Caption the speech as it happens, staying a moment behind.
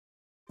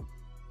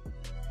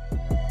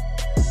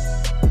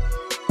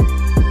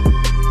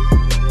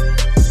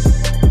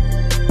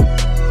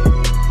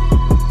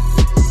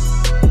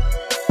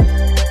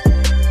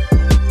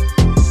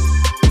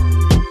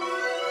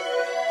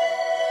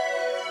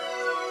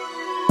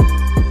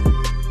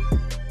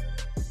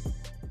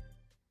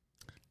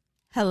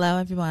Hello,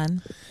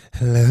 everyone.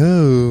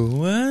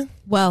 Hello.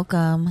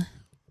 Welcome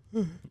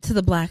to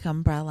the Black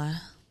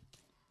Umbrella.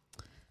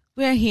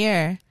 We're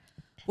here.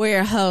 We're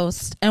your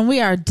host, and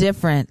we are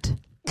different.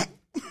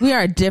 We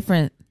are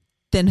different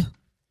than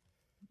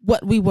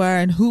what we were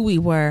and who we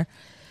were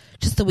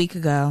just a week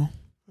ago.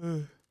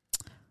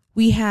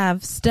 We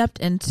have stepped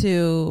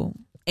into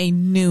a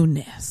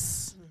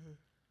newness.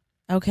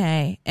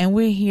 Okay, and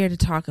we're here to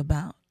talk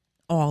about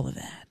all of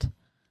that.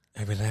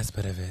 Every last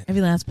bit of it.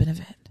 Every last bit of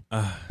it.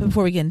 But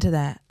before we get into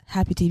that,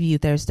 happy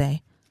TVU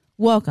Thursday.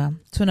 Welcome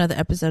to another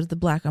episode of the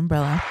Black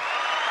Umbrella.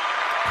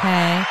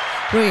 Okay,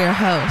 we're your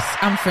hosts.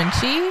 I'm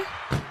Frenchie.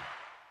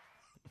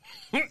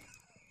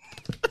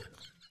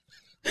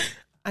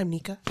 I'm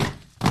Nika.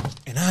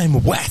 And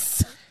I'm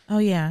Wes. Oh,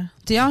 yeah.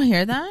 Do y'all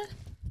hear that?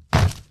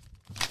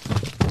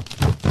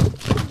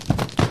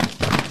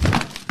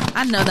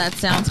 I know that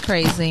sounds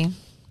crazy.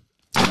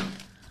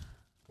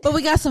 But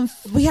we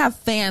have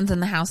fans in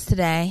the house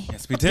today.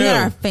 Yes, we do. We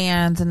got our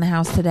fans in the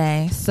house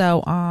today.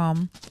 So,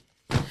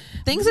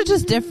 things are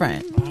just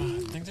different.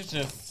 Things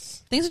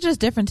are just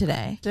different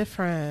today.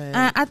 Different.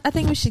 I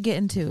think we should get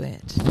into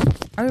it.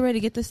 Are we ready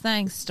to get this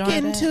thing started?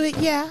 Get into it,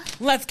 yeah.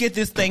 Let's get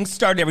this thing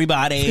started,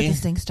 everybody. Let's get this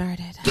thing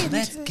started.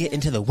 Let's get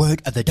into the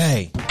word of the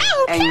day. Okay.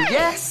 And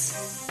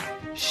yes,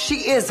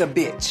 she is a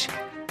bitch.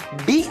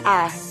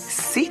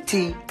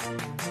 B-I-C-T-H.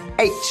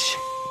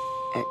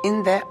 And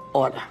in that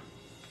order.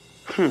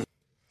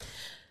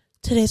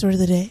 Today's word of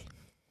the day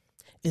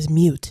is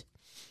mute.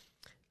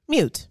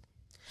 Mute.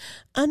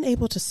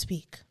 Unable to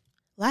speak.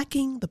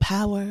 Lacking the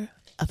power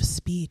of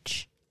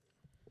speech.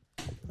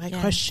 My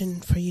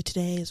question for you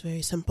today is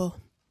very simple.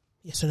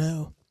 Yes or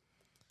no?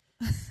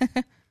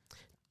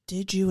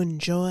 Did you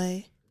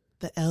enjoy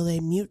the LA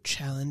Mute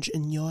Challenge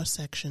in your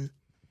section?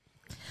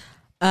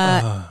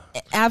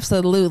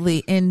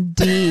 Absolutely,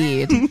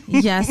 indeed.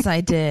 Yes,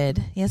 I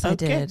did. Yes, I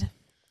did.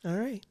 All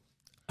right.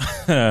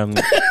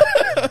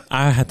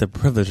 I had the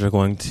privilege of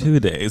going 2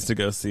 days to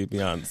go see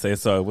Beyoncé,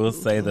 so I will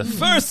say the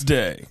first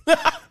day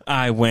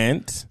I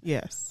went.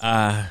 Yes.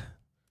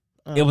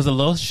 It was a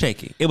little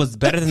shaky. It was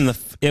better than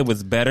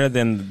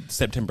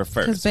September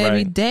 1st. Because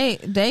baby, right?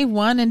 day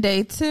 1 and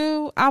day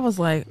 2, I was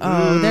like,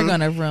 oh, they're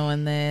gonna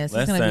ruin this.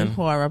 It's gonna be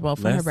horrible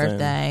for her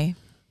birthday.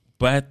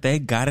 But they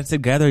got it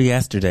together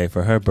yesterday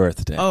for her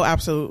birthday. Oh,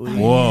 absolutely.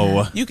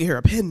 Whoa. You can hear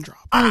a pin drop.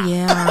 Oh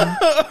yeah.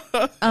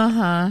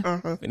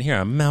 You can hear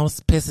a mouse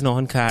pissing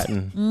on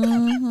cotton.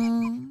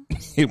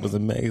 It was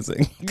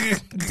amazing.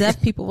 Deaf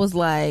people was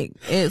like,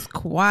 it's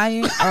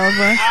quiet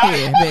over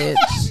here, bitch.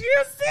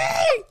 You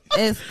see?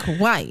 It's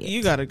quiet.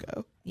 You gotta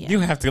go. Yeah. You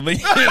have to leave.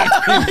 You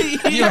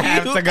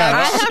have to go.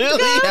 I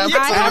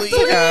have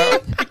to go.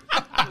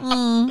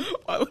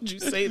 Why would you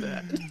say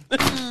that?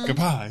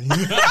 Goodbye.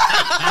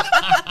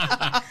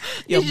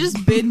 You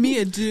just bid me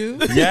adieu.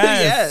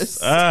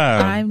 Yes.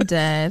 I'm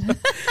dead.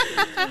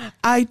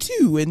 I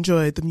too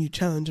enjoyed the Mute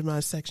Challenge in my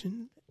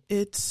section.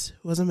 It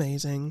was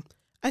amazing.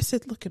 I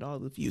said, look at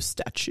all of you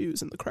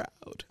statues in the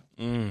crowd.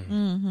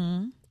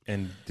 And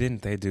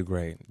didn't they do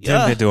great? Yeah.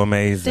 Didn't they do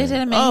amazing? They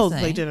did amazing. Oh,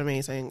 they did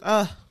amazing.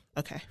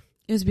 Okay.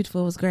 It was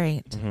beautiful. It was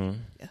great.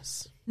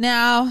 Yes.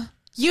 Now,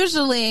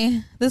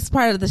 usually this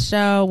part of the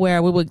show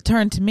where we would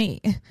turn to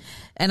me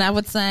and I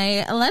would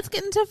say, let's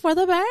get into For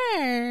the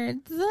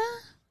Birds.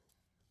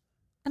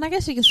 And I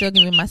guess you can still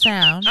give me my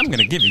sound. I'm going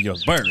to give you your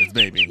birds,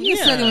 baby. You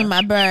can still give me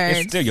my birds.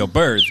 It's still your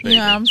birds, baby. You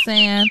know what I'm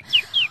saying?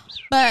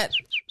 But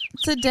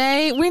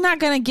today, we're not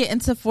going to get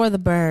into For the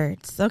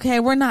Birds, okay?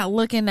 We're not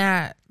looking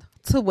at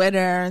Twitter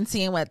and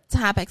seeing what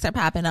topics are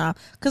popping up.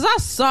 Because I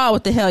saw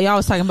what the hell y'all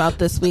was talking about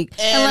this week.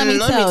 And let me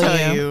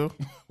tell you.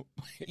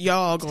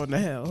 Y'all going to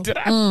hell. Did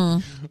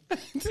I?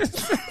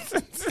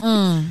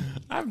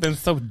 I've been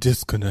so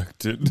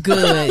disconnected.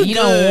 Good. You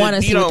don't want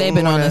to see what they've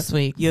been on this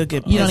week. You'll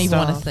get You don't pissed even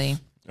want off. to see.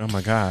 Oh,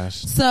 my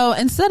gosh. So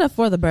instead of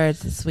For the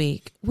Birds this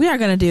week, we are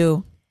going to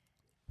do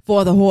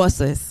For the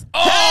Horses.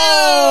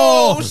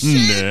 Oh,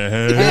 shit.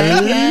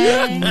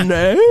 Okay?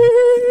 No.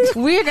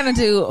 We're going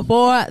to do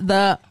For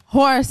the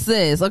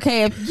Horses.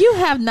 Okay, if you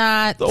have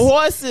not, The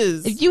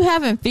horses. if you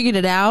haven't figured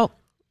it out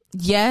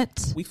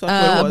yet We fuck with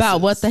horses.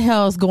 about what the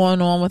hell is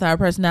going on with our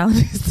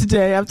personalities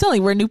today, I'm telling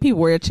you, we're new people.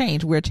 We're a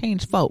change. We're a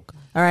changed folk.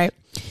 All right.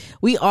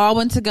 We all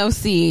went to go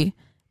see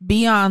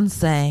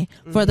Beyoncé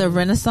for the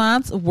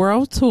Renaissance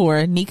World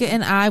Tour. Nika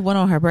and I went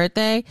on her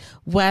birthday.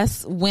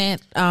 Wes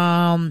went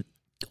on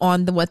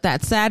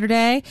that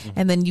Saturday,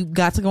 and then you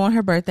got to go on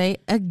her birthday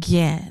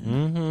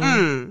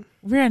again.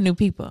 We're new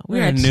people.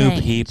 We're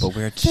new people.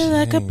 We're changed.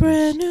 Like a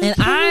brand new And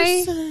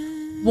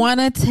I want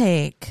to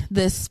take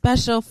this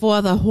special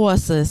For the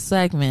Horses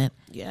segment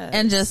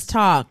and just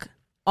talk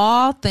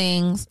all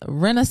things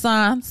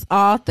Renaissance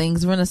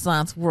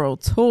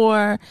World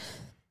Tour.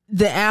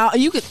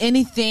 You could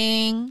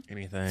anything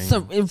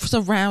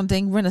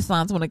surrounding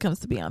Renaissance when it comes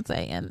to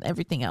Beyonce and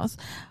everything else.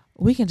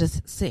 We can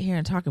just sit here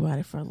and talk about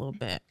it for a little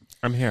bit.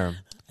 I'm here.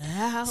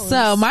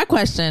 So my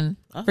question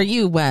for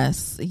you,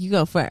 Wes, you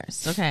go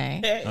first.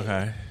 Okay.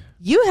 Okay.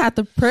 You had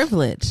the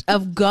privilege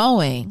of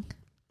going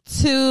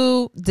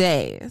 2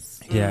 days.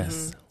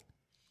 Yes.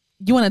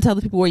 You want to tell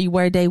the people where you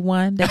were day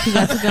one that you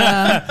got to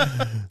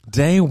go?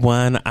 Day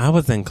one, I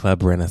was in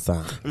Club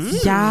Renaissance.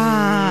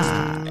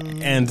 Yeah.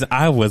 And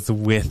I was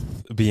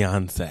with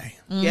Beyonce.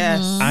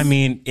 Yes. I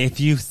mean, if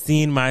you've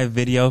seen my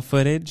video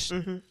footage,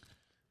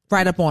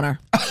 Right up on her.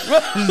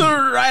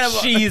 Right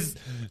about.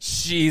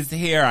 she's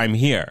here, I'm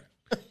here.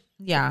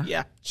 Yeah.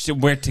 Yeah.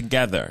 We're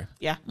together.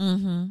 Yeah.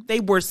 They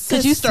were sisters.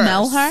 Could you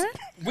smell her?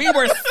 We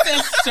were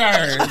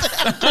sisters.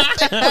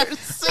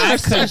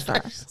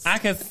 I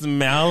could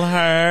smell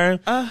her.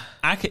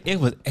 It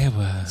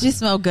was. She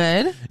smell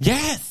good.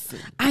 Yes.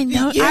 I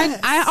know. Yes.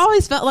 I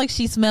always felt like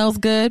she smells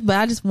good, but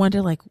I just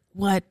wonder, like,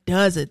 what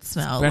does it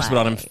smell Especially with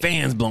all them like?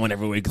 fans blowing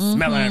everywhere. You can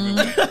smell it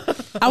everywhere.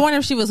 I wonder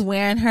if she was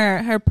wearing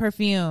her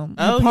perfume.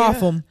 Oh, her yeah.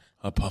 parfum.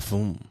 A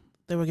parfum.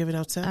 They were giving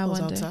out samples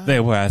wonder. outside. They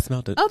were. I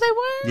smelled it. Oh,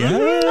 they were?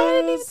 Yes. Oh, I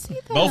didn't even see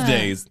that. Both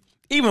days.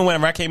 Even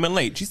whenever I came in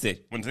late, she said,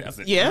 I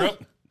said, Yeah.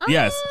 "Yep."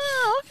 Yes.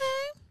 Oh,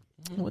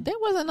 okay. Well, there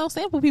wasn't no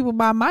sample people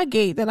by my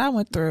gate that I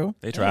went through.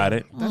 They tried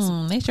it.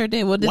 They sure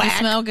did. Well, did it Whack.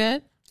 smell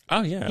good?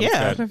 Oh, yeah. it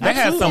Yeah, was good. They had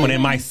absolutely. someone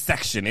in my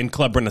section in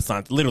Club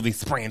Renaissance literally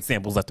spraying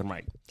samples left and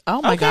right.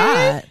 Oh, my Okay.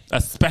 God. A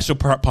special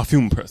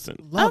perfume person.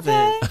 Love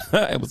Okay.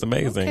 it. It was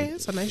amazing. Okay,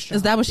 it's a nice job.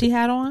 Is that what she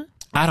had on?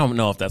 I don't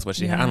know if that's what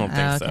she had. I don't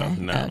think so.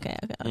 Okay. No. Okay.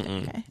 I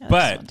was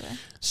But wondering.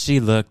 she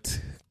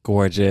looked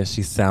gorgeous.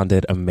 She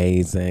sounded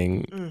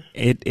amazing.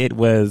 It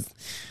was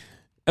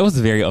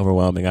very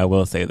overwhelming. I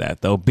will say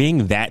that, though.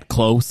 Being that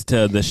close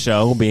to the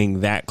show,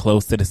 being that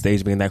close to the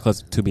stage, being that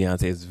close to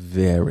Beyonce is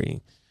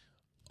very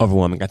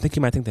overwhelming. I think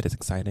you might think that it's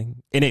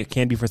exciting, and it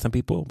can be for some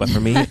people, but for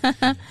me,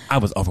 I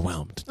was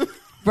overwhelmed.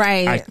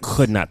 Right. I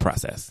could not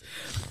process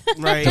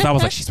right. because I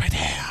was like, she's right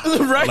there.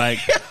 Right. Like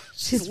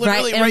She's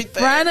literally right in right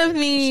there. front of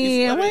me.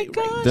 She's Oh, my literally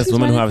right God. this she's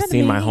woman right who in I've front of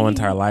seen my me. whole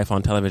entire life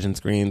on television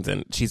screens,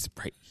 and she's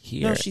right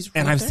here. No, she's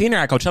and right I've there. seen her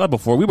at Coachella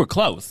before. We were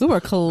close. We were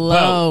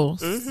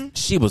close.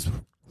 She was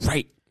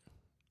right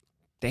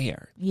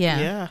there. Yeah.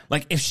 Yeah.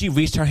 Like if she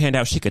reached her hand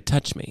out, she could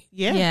touch me.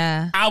 Yeah.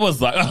 Yeah. I was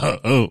like,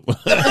 oh.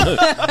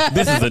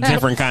 This is a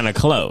different kind of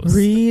close.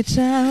 Reach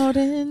out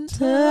and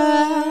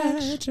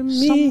touch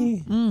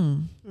me.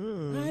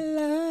 I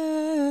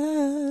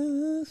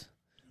love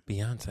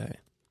Beyonce.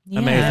 Yeah.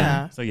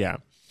 Amazing. So yeah.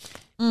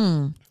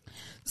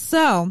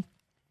 So,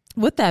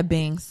 with that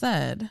being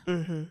said,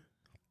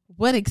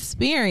 what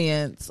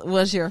experience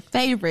was your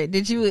favorite?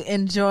 Did you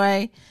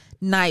enjoy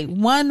night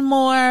one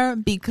more?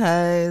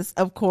 Because,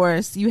 of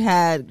course, you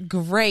had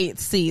great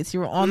seats.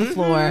 You were on the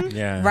floor,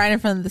 Yeah. right in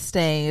front of the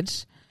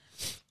stage.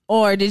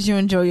 Or did you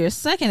enjoy your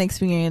second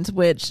experience,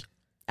 which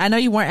I know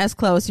you weren't as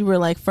close. You were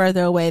like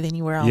further away than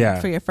you were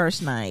on for your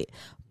first night.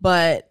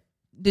 But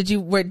did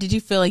you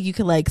feel like you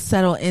could like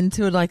settle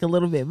into it like a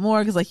little bit more?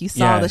 Because like you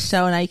saw the Yes.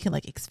 show and now you can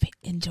like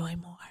enjoy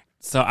more.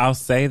 So I'll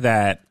say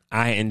that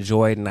I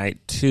enjoyed night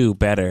 2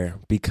 better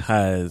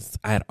because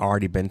I had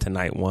already been to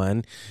night 1.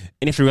 And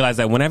if you realize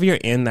that whenever you're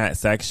in that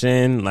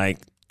section, like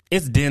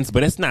it's dense,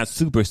 but it's not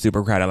super,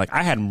 super crowded. Like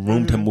I had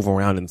room to move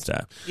around and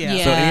stuff. Yeah.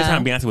 Yeah. So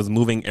anytime Beyonce was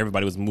moving,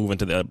 everybody was moving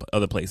to the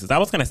other places. I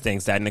was kind of staying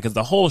stagnant because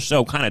the whole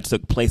show kind of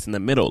took place in the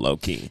middle, low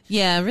key.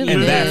 Yeah, it really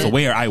And did. that's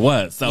where I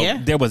was. So Yeah.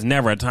 there was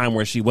never a time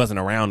where she wasn't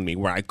around me,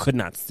 where I could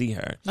not see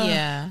her.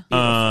 Yeah.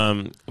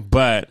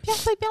 But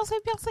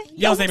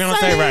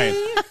Beyonce, right.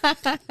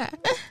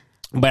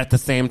 But at the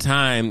same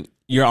time,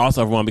 you're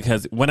also overwhelmed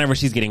because whenever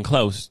she's getting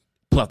close,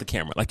 pull out the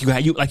camera. Like you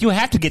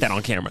have to get that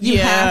on camera. You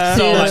have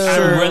So to. like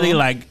I'm really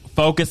like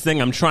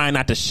focusing. I'm trying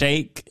not to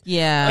shake.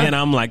 Yeah. And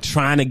I'm like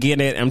trying to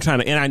get it.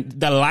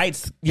 The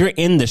lights. You're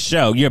in the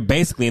show. You're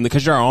basically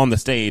because you're on the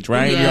stage,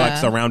 right? Yeah. You're like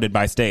surrounded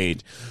by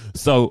stage.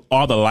 So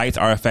all the lights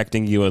are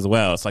affecting you as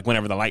well. It's like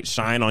whenever the lights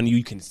shine on you,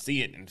 you can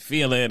see it and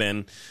feel it,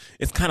 and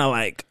it's kind of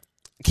like.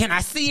 Can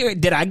I see her?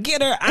 Did I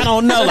get her? I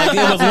don't know. Like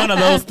it was one of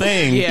those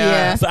things.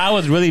 Yeah. So I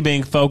was really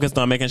being focused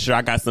on making sure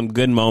I got some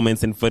good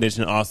moments and footage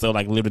and also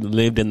like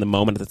lived in the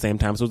moment at the same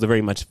time. So it was a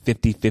very much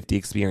 50-50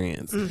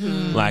 experience.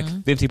 Like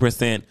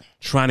 50%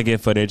 trying to get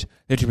footage,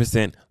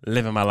 50%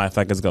 living my life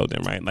like it's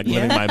golden, right? Like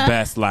living my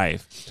best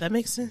life. That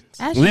makes sense.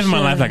 As you Living my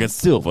should. life like it's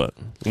silver.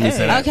 Let me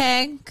say that.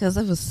 Okay, because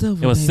it was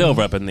silver. It was baby.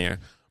 silver up in there.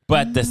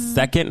 But the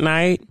second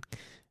night,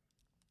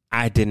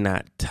 I did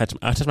not touch.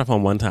 I touched my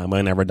phone one time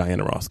whenever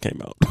Diana Ross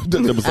came out.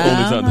 That was the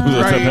only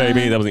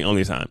time. That was the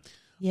only time.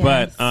 Yes.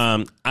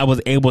 But I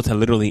was able to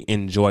literally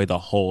enjoy the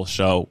whole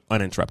show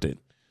uninterrupted.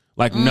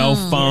 Like no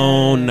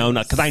phone, no,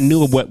 because I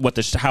knew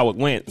how it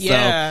went.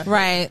 Yeah.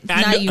 Right.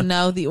 I Now knew- you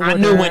know the order. I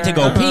knew when to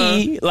go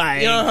pee.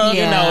 Like, Uh-huh. you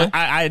Yeah. know,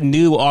 I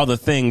knew all the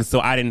things, so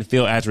I didn't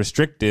feel as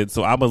restricted.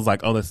 So I was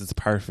like, oh, this is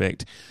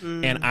perfect.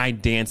 And I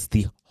danced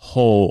the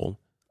whole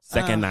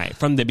second night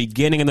from the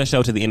beginning of the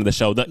show to the end of the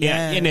show.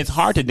 Yes. And it's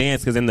hard to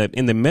dance because in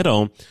the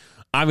middle,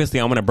 obviously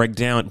I want to break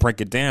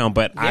it down,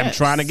 but I'm Yes.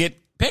 trying to get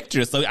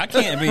pictures, so I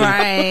can't be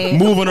Right.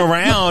 moving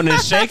around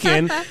and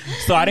shaking.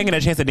 So I didn't get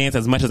a chance to dance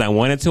as much as I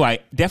wanted to. I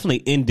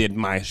definitely ended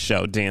my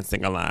show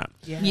dancing a lot.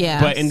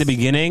 Yeah. But in the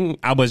beginning,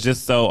 I was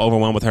just so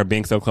overwhelmed with her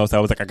being so close. I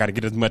was like, I got to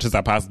get as much as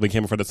I possibly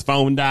can before this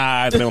phone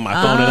dies. And then when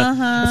my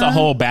phone, it's a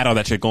whole battle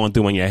that you're going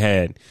through in your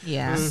head.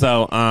 Yeah.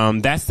 So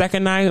that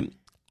second night,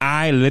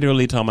 I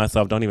literally told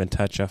myself, don't even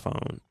touch your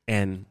phone.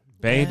 And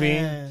baby,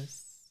 Yes.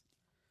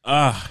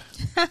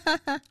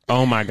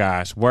 oh my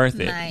gosh, worth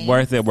it. Nice.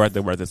 Worth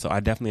it. So I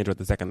definitely enjoyed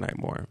the second night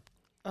more.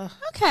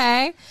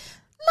 Okay.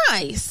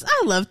 Nice.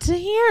 I love to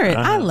hear it.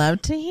 I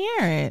love to hear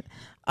it.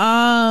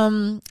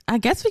 I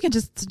guess we can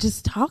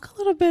just talk a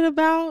little bit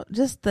about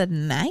just the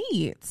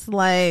nights.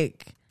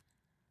 Like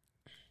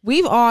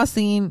we've all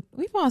seen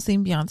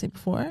Beyonce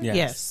before.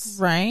 Yes.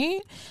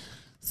 Right?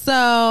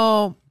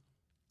 So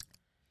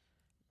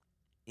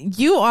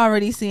you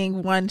already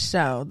seeing one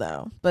show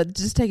though, but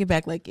just take it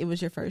back like it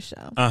was your first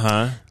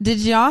show.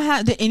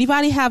 Did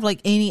anybody have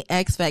like any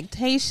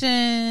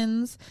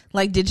expectations?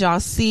 Like did y'all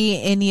see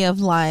any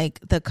of like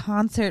the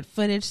concert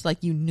footage?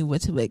 Like you knew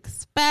what to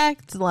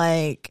expect?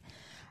 Like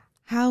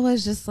how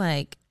was just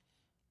like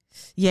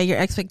your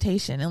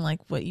expectation and like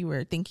what you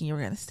were thinking you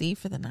were gonna see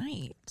for the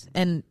night?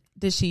 And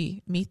did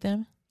she meet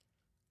them?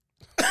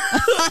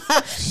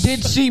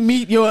 Did she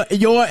meet your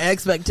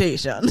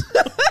expectation?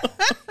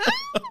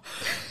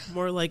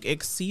 More like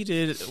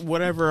exceeded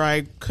whatever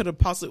I could have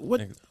possibly.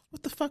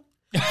 What the fuck?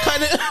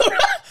 Kind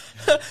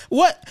of.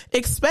 What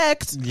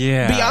expect?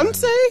 Yeah.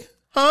 Beyonce?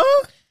 Huh?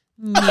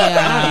 Yeah.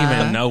 I don't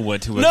even know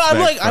what to expect. I'm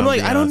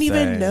like, I don't Beyonce.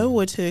 even know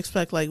what to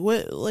expect. Like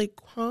what? Like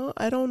huh?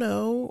 I don't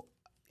know.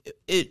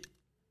 It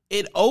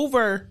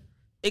over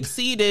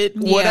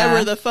exceeded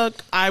whatever the fuck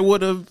I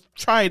would have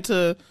tried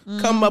to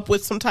come up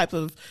with some type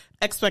of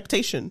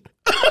expectation.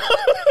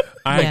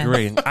 I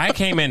agree. I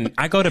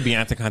go to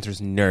Beyonce concerts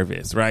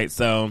nervous, right?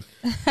 So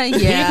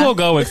Yeah. people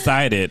go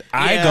excited.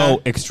 I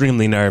go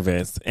extremely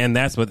nervous. And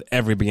that's with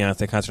every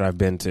Beyonce concert I've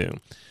been to.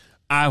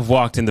 I've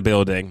walked in the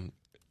building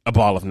a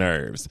ball of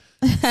nerves.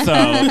 So,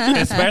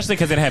 especially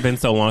because it had been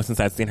so long since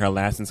I'd seen her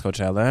last since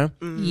Coachella.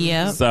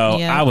 Yeah. So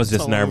I was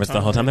just So nervous long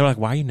the whole time. They were like,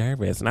 "Why are you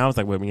nervous?" And I was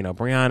like, "Well,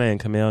 Brianna and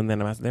Camille." And then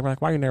they were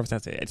like, "Why are you nervous?" I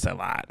said, "It's a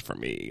lot for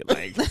me.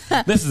 Like,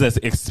 this is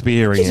an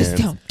experience. You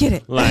just don't get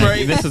it.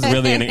 Like, this is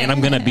really, and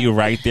I'm gonna be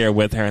right there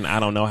with her, and I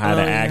don't know how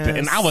to act." Yes.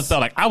 And I was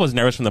I was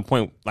nervous from the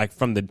point, like,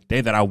 from the day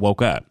that I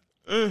woke up.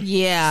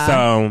 Yeah.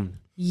 So.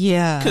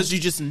 Yeah. Because you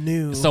just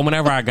knew. So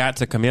whenever I got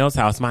to Camille's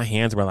house, my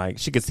hands were like,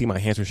 she could see my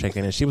hands were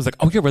shaking, and she was like,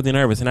 "Oh, you're really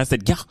nervous." And I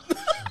said, "Yeah,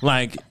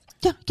 like,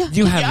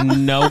 you have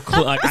no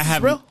clue. Like,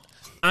 I'm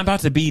about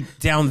to be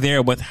down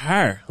there with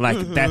her. Like,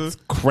 that's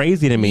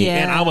crazy to me." Yeah.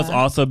 And I was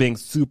also being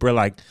super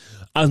like,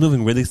 I was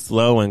moving really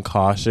slow and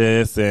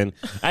cautious, and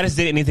I just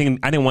I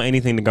didn't want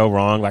anything to go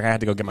wrong. Like, I had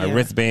to go get my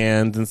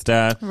wristbands and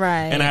stuff.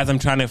 Right. And as I'm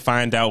trying to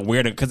find out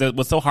because it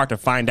was so hard to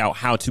find out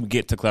how to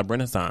get to Club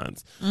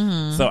Renaissance.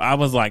 So I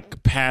was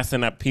like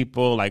passing up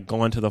people, like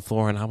going to the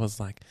floor, and I was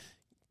like,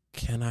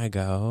 "Can I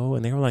go?"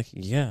 And they were like,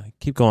 "Yeah,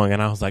 keep going."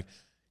 And I was like,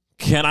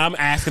 I'm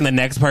asking the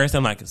next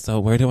person, like, "So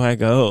where do I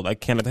go?"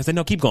 Like, they said,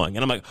 "No, keep going."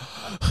 And I'm like,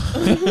 so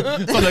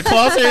the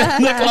closer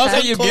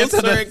you get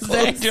to the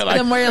stage, you're like,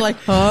 the more you're like,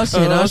 oh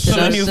shit, oh shit, so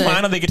oh then you shit.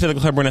 finally get to the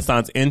Club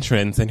Renaissance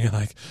entrance, and you're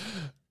like,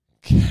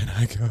 "Can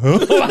I go?"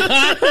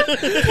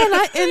 Can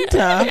I enter?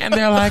 And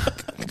they're like,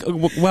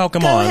 "Well,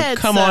 come on ahead,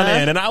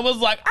 in." And I was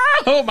like,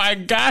 "Oh my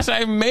gosh,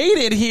 I made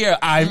it here!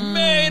 I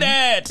made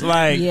it!"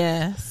 Like,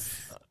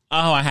 Yes.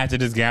 oh, I had to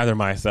just gather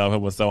myself.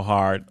 It was so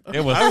hard.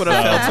 It was. I would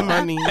have fell to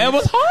my knees. It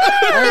was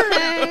hard.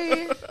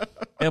 Okay.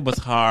 It was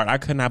hard. I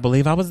could not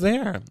believe I was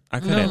there.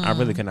 I couldn't. I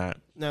really could not.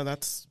 No,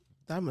 that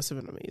must have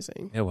been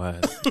amazing. It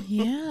was.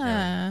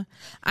 Yeah.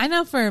 I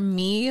know for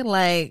me,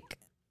 like,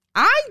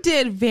 I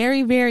did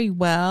very, very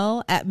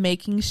well at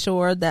making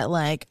sure that,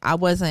 like, I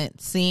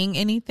wasn't seeing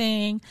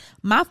anything.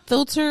 My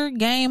filter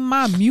game,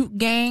 my mute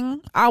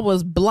game, I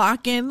was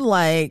blocking,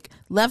 like,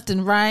 left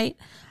and right.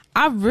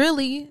 I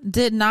really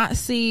did not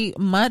see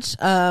much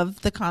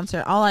of the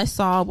concert. All I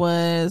saw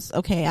was,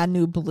 okay, I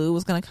knew Blue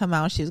was going to come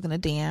out. She was going to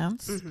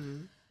dance.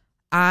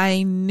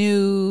 I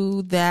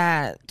knew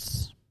that.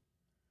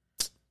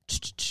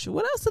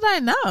 What else did I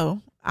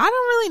know? I don't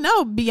really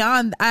know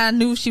beyond. I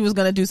knew she was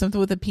going to do something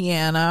with the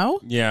piano.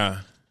 Yeah.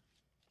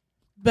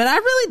 But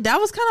that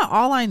was kind of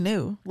all I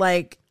knew.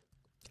 Like,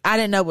 I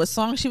didn't know what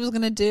song she was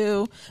going to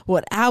do,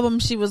 what album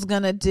she was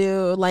going to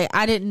do. Like,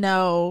 I didn't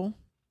know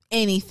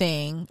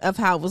anything of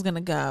how it was going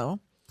to go.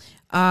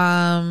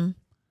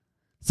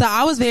 So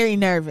I was very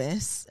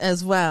nervous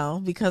as well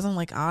because I'm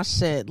like, oh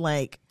shit,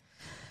 like,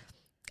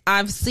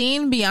 I've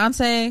seen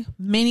Beyonce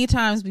many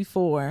times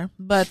before,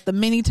 but the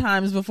many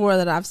times before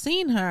that I've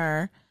seen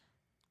her,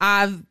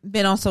 I've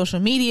been on social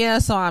media,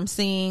 so I'm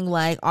seeing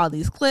like all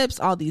these clips,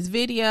 all these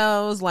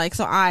videos, like,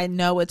 so I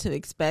know what to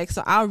expect.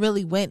 So I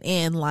really went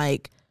in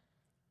like,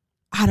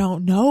 I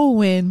don't know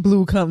when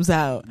Blue comes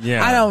out.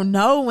 Yeah. I don't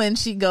know when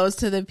she goes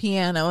to the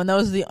piano, and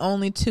those are the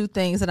only two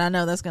things that I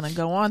know that's going to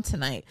go on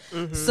tonight.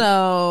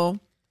 So,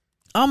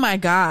 oh my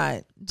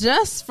God,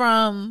 just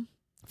from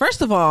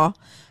First of all,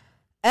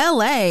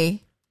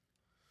 L.A.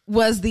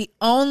 was the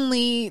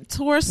only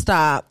tour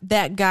stop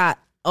that got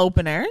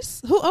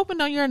openers. Who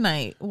opened on your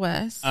night,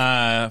 Wes?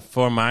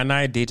 For my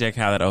night, DJ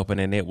Khaled opened,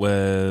 and it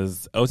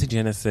was OT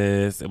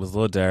Genesis, it was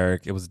Lil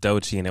Durk, it was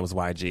Doechii, and it was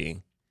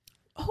YG.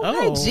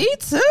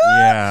 YG too?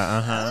 Yeah,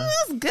 uh-huh.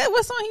 That's good.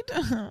 What song he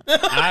doing?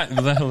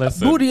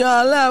 Listen. Booty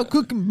all out,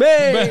 cooking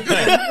babe.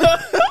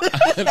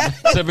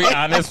 To be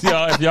honest,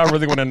 y'all, if y'all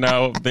really want to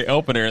know the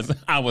openers,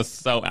 I was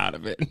so out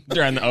of it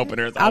during the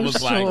openers. I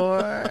was like,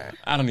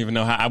 I don't even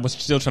know how. I was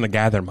still trying to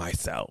gather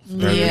myself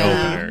during the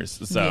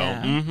openers.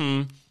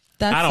 So,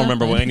 I don't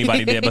remember what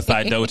anybody did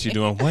besides Doechii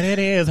doing what it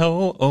is.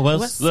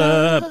 What's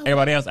up?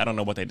 Everybody else, I don't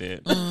know what they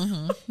did.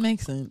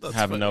 Makes sense. I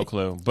have no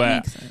clue.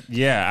 But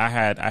yeah, I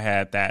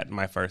had that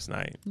my first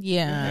night.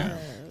 Yeah.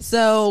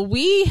 So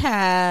we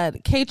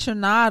had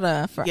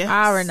Kaytranada for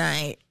our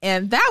night,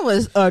 and that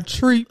was a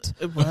treat.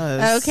 It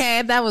was.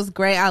 Okay, that was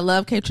great. I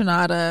love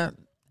Kaytranada.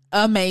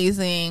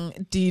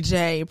 Amazing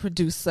DJ,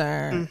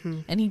 producer,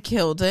 and he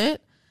killed it.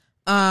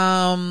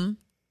 And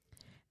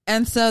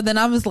so then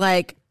I was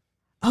like,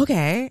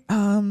 okay,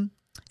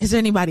 is there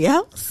anybody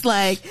else?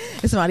 Like,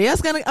 is somebody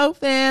else gonna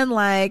open?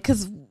 Like,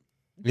 because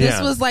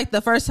this was like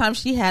the first time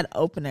she had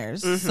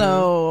openers,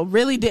 so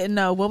really didn't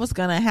know what was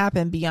gonna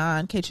happen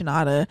beyond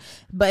Kaytranada.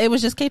 But it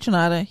was just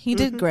Kaytranada. He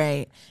did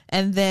great,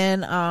 and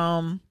then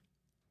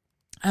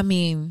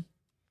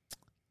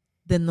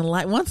then the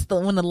light when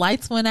the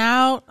lights went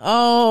out,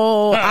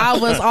 I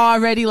was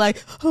already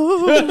like crying,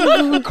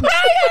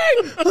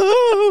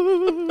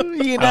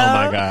 you know. Oh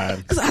my god!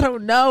 Because I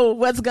don't know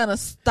what's gonna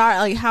start,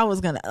 like how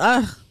it's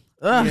gonna.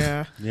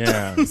 Yeah.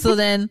 So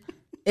then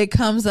it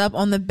comes up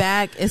on the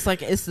back. It's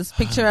like it's this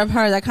picture of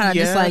her that kind of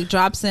just like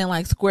drops in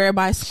like square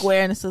by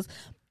square, and it says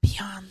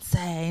Beyoncé,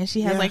 and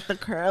she has like the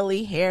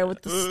curly hair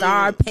with the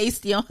star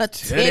pasty on her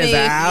titties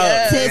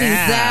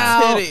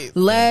out,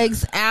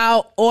 legs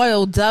out,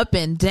 oiled up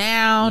and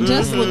down,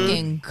 just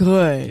looking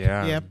good.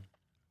 Yeah.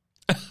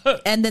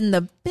 And then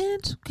the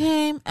bitch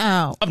came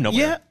out of nowhere.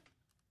 Yeah.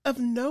 Of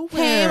nowhere.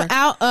 Came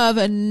out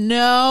of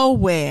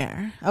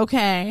nowhere.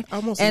 Okay.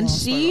 Almost and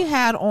lost she her.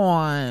 had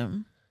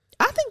on,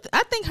 I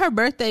think her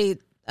birthday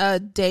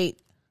date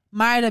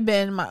might have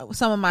been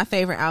some of my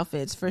favorite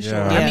outfits for sure.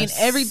 Yeah. I mean,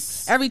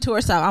 every tour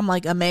stop, I'm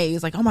like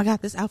amazed, like, oh my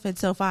god, this outfit's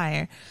so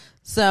fire.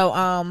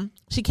 So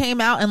she came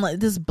out in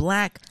like this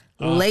black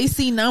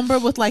lacy number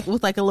with like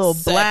a little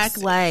black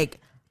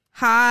like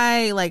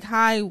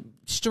high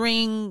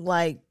string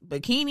like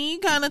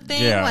bikini kind of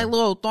thing, like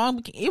little thong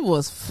bikini. It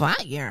was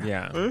fire.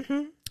 Yeah.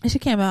 And she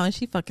came out and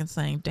she fucking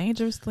sang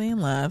 "Dangerously in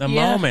Love." The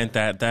moment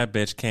that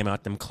bitch came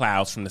out them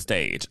clouds from the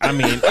stage, I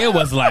mean, it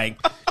was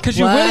like, because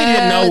you really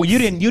didn't know,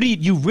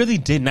 you really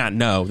did not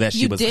know that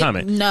she was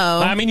coming. No,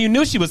 I mean, you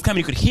knew she was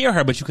coming. You could hear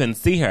her, but you couldn't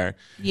see her.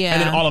 Yeah,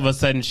 and then all of a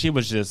sudden, she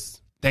was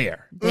just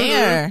there.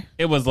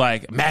 It was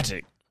like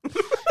magic.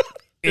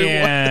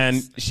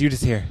 And you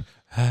just hear,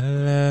 I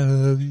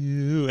love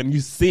you, and you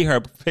see her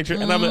picture,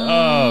 and I'm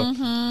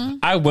like,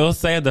 I will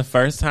say the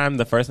first night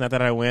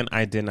that I went,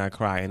 I did not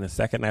cry, and the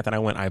second night that I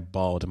went, I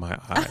bawled my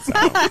eyes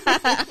out.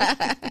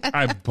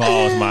 I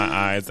bawled my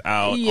eyes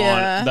out.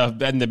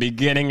 In the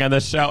beginning of the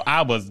show.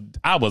 I was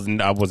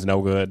no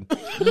good.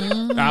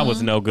 I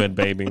was no good,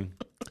 baby.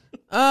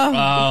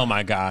 Oh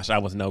my gosh, I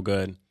was no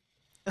good.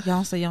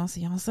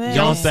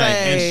 Beyonce,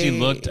 and she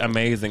looked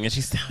amazing, and she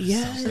sounded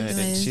so good.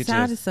 And she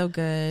sounded so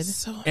good.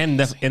 And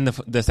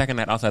the second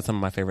night also had some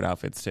of my favorite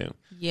outfits too.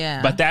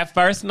 Yeah, but that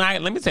first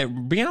night, let me say,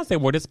 Beyonce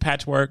wore this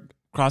patchwork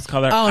cross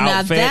color outfit.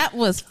 Now that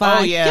was fire.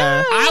 Oh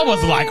yeah, I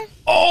was like,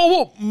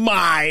 oh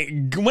my!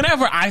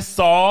 Whenever I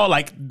saw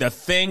like the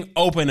thing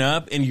open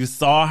up and you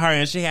saw her,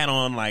 and she had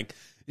on like.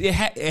 She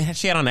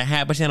had on a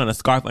hat, but she had on a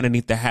scarf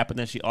underneath the hat. But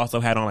then she also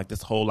had on like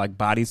this whole like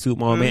bodysuit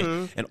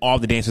moment, and all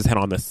the dancers had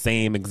on the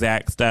same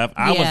exact stuff.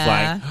 I was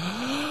like,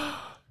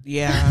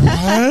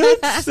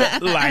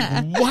 what?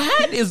 Like,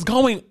 what is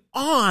going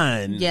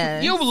on?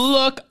 Yes. You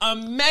look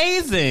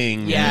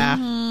amazing.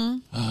 Yeah.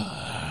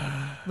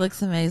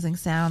 Looks amazing.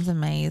 Sounds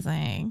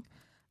amazing.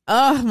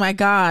 Oh my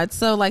god!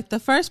 So like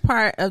the first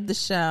part of the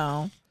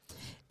show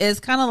is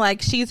kind of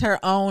like she's her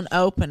own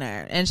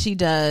opener, and she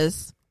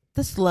does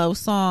the slow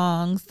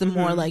songs, the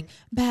more like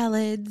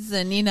ballads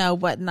and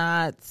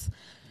whatnots.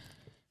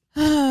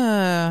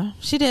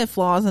 She did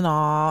Flaws and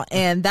All,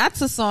 and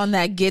that's a song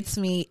that gets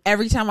me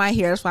every time I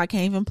hear it. So I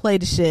can't even play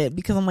the shit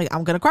because I'm like,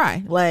 I'm gonna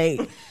cry.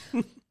 Like,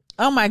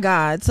 oh my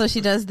god! So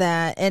she does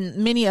that and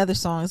many other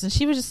songs, and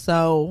she was just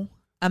so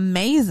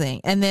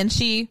amazing. And then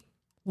she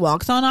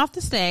walks on off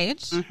the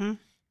stage, and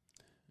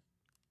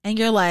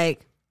you're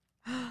like,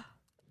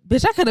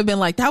 bitch, I could have been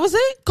like, that was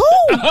it? Cool.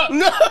 Time to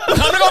go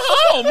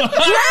home.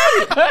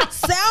 Right.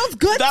 Sounds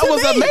good that to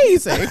was me.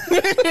 amazing.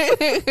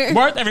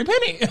 Worth every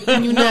penny.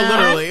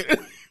 Literally.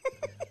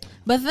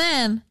 But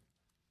then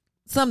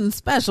something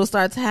special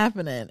starts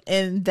happening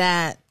in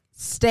that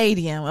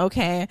stadium,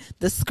 okay?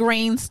 The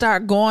screens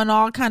start going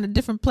all kind of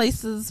different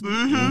places,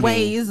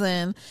 ways,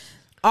 and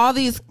all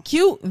these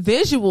cute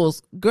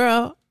visuals.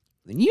 Girl,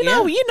 You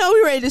know,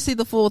 we're ready to see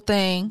the full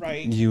thing.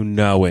 Right. You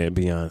know it,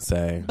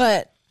 Beyonce.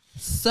 But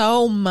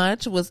so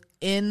much was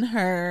in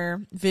her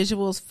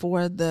visuals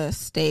for the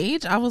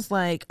stage. I was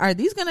like, are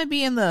these going to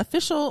be in the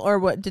official, or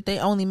what? Did they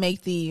only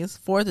make these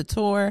for the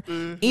tour?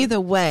 Either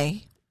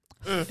way,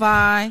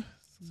 fire.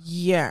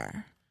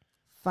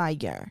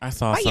 I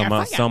saw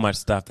so much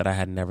stuff that I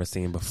had never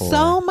seen before.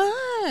 So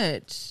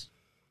much.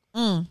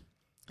 And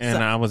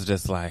I was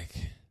just like,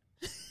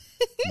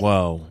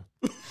 whoa.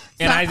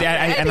 And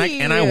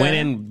I went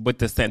in with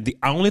the set. The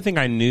only thing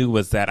I knew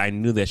was that I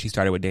knew that she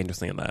started with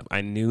Dangerously in Love.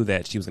 I knew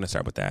that she was going to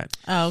start with that.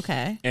 Oh,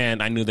 okay.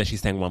 And I knew that she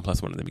sang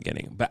 1+1 in the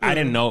beginning. But I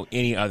didn't know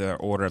any other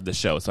order of the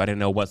show. So I didn't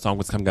know what song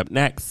was coming up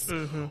next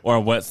or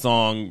what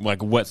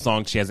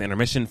song she has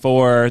intermission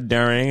for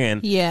during.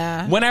 And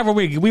whenever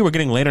we were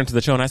getting later into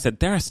the show, and I said,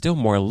 there are still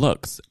more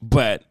looks.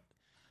 But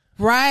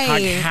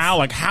right,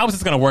 how is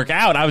this going to work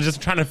out? I was just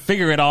trying to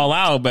figure it all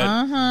out,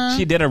 but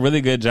she did a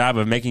really good job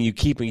of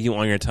keeping you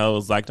on your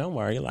toes. Like, don't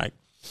worry, like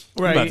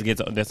we're about to get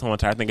to this whole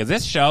entire thing because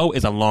this show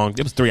is it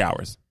was 3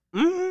 hours.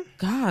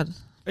 God,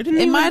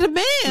 it might have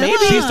been. Maybe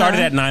she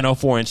started at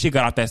 9:04 and she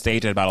got off that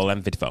stage at about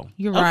 11:54.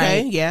 You're right.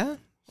 Okay, yeah,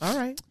 all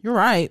right, you're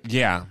right.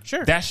 Yeah,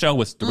 sure. That show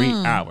was 3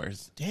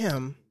 hours.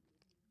 Damn.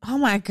 Oh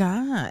my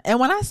God! And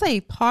when I say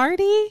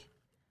party,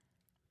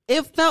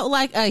 it felt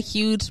like a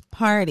huge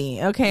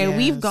party. Okay,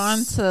 we've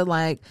gone to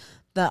like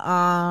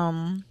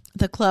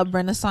the Club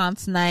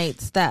Renaissance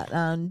nights that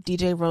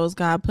DJ Rose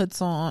God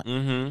puts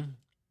on.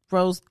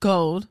 Rose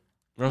Gold.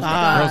 Rose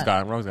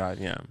God,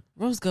 yeah.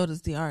 Rose Gold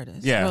is the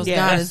artist. Yeah. Rose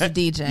God is the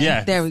DJ.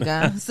 Yeah. There we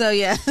go. So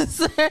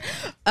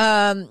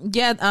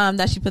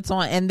that she puts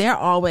on, and they're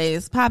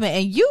always popping.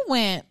 And you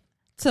went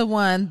to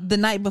one the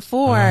night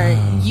before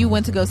you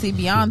went to go see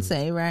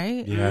Beyonce,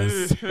 right?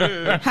 Yes.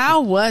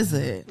 How was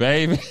it,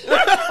 Baby?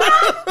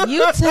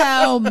 You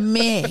tell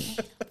me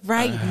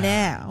right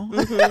now.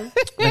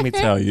 Let me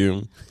tell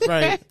you.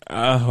 Right.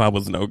 I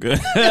was no good.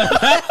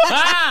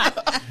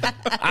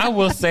 I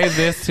will say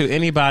this to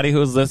anybody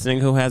who's listening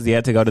who has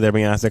yet to go to their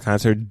Beyonce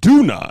concert.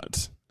 Do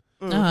not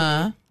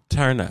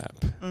turn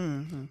up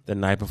the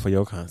night before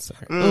your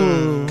concert.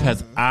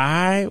 Because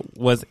I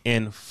was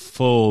in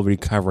full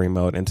recovery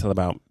mode until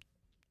about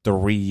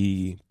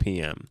 3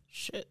 p.m.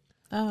 Shit.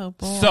 Oh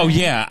boy. So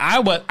yeah, I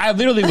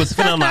literally was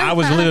feeling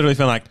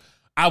like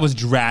I was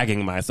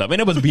dragging myself. And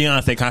it was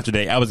Beyonce concert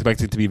day. I was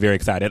expected to be very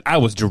excited. I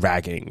was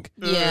dragging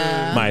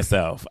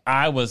myself.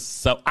 It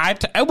was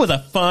a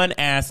fun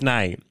ass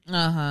night.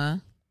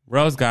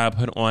 Rose God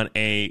put on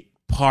a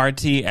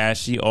party as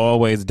she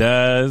always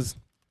does.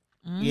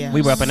 Yeah.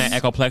 We were up in that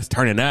Echoplex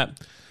turning up.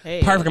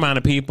 Perfect amount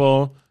of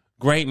people.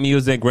 Great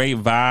music, great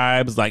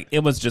vibes. Like, it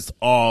was just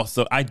all.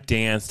 So I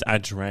danced, I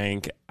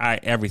drank,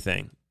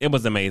 everything. It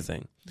was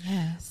amazing.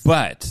 Yes.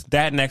 But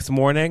that next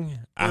morning,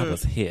 I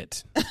was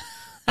hit.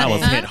 I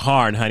was hit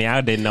hard, honey.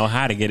 I didn't know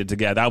how to get it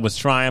together. I was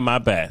trying my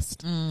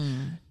best.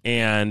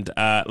 And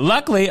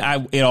luckily,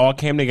 it all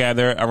came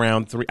together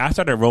around 3. I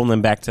started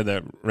rolling back to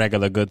the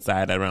regular good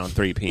side at around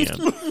 3 p.m.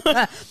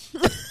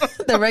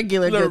 The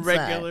regular good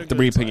side.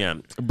 3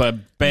 p.m.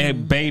 But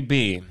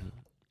baby,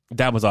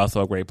 that was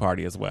also a great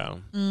party as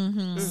well.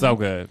 So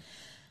good.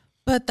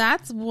 But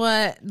that's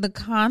what the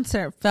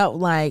concert felt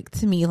like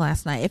to me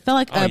last night. It felt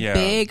like a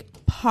big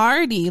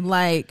party.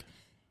 Like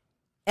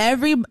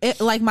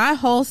like my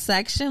whole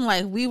section,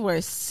 like we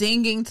were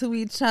singing to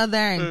each other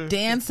and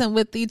dancing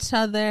with each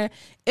other.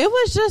 It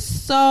was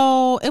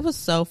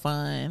so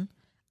fun.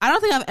 I don't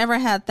think I've ever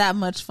had that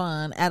much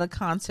fun at a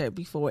concert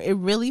before. It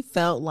really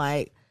felt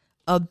like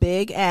a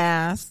big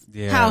ass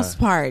house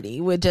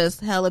party with just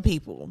hella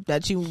people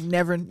that you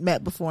never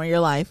met before in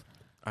your life.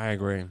 I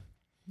agree.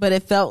 But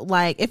it felt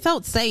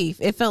safe.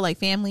 It felt like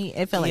family.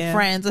 It felt like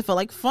friends. It felt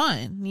like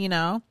fun, you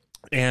know?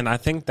 And I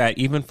think that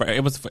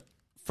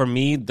for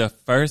me, the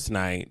first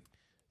night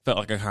felt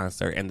like a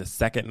concert, and the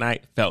second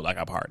night felt like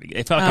a party.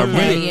 It felt like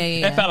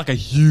it felt like a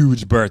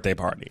huge birthday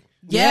party.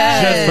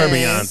 Yes. Just for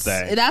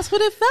Beyonce. That's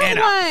what it felt and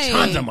like.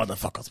 Tons of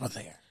motherfuckers were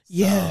there.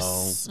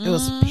 Yes. It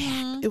was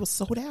packed. It was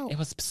sold out. It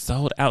was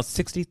sold out.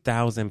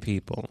 60,000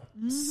 people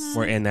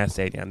were in that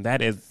stadium.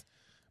 That is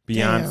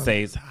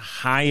Beyonce's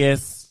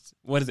highest.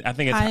 What is it? I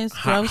think it's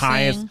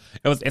highest.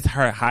 It's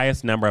her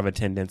highest number of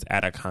attendance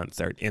at a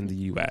concert in the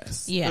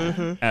U.S.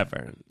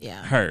 Ever.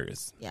 Yeah.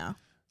 Hers. Yeah.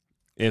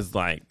 Is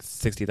like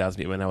 60,000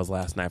 people, and that was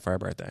last night for her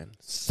birthday.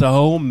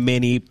 So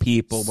many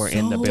people were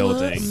in the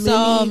building.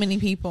 So many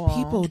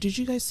people. Did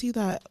you guys see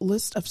that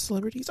list of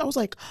celebrities? I was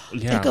like,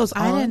 it goes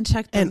on. I didn't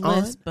check the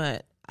list,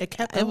 but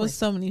it was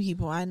so many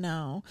people. I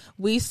know.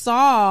 We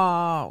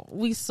saw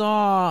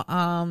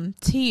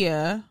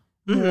Tia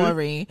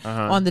Mowry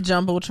on the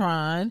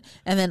Jumbotron,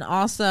 and then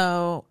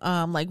also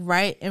like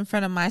right in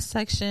front of my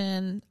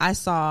section, I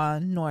saw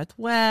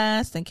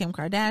Northwest and Kim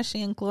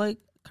Kardashian, Khloe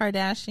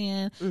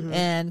Kardashian,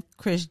 and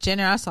Kris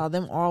Jenner. I saw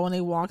them all when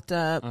they walked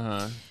up.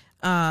 It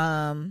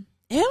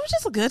was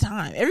just a good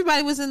time.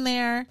 Everybody was in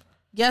there.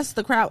 Yes,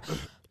 the crowd.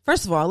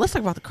 First of all, let's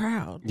talk about the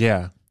crowd.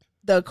 Yeah.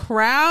 The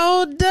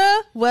crowd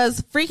was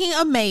freaking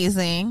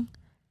amazing.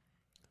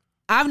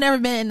 I've never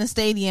been in a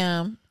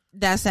stadium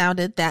that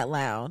sounded that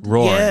loud.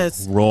 Roaring.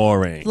 Yes.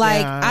 Roaring.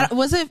 Like, Yeah.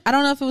 I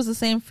don't know if it was the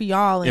same for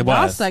y'all in It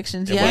y'all was.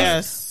 sections. It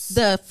Yes.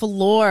 The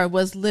floor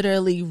was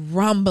literally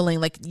rumbling.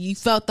 Like, you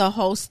felt the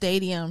whole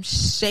stadium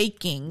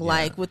shaking.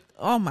 Like, with,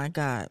 oh my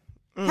God.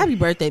 Happy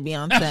birthday,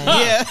 Beyonce.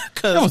 Yeah,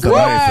 That was because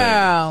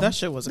Wow. that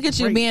shit was Look at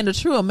you great. being a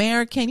true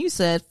American. You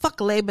said, fuck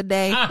Labor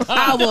Day.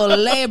 I will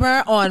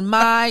labor on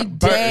my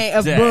day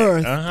of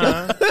birth.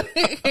 Uh-huh.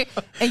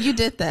 And you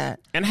did that.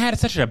 And had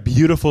such a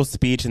beautiful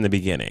speech in the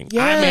beginning.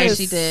 Yes.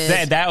 She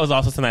did. That was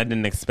also something I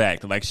didn't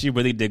expect. Like, she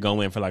really did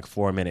go in for like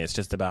 4 minutes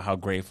just about how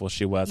grateful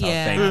she was, how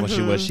Yeah. thankful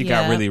she was. She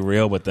got Yeah. really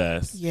real with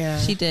us. Yeah.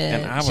 She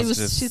did. And I was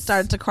just- She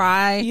started to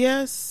cry.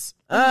 Yes.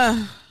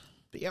 Ugh,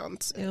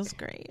 Beyonce. it was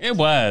great. It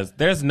was.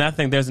 There's no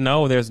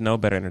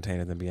better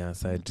entertainer than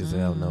Beyonce,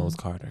 Giselle Knowles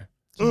Carter.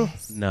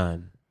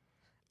 None.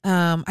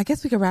 I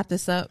guess we could wrap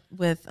this up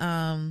with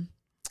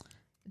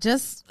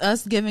just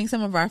us giving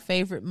some of our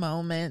favorite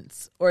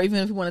moments, or even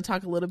if we want to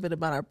talk a little bit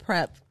about our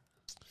prep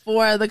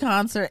for the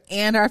concert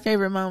and our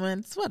favorite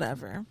moments,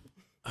 whatever.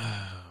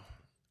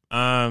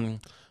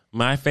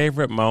 My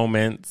favorite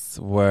moments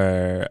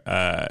were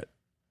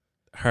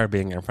her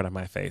being in front of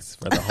my face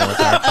for the whole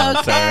entire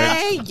concert.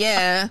 Okay,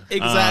 yeah,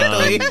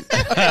 Exactly.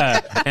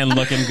 And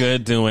looking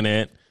good doing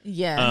it.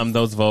 yeah.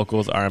 Those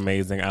vocals are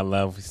amazing. I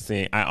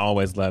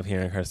always love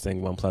hearing her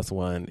sing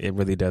 1+1. It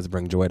really does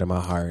bring joy to my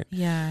heart.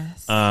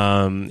 Yes.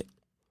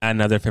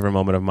 Another favorite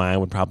moment of mine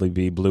would probably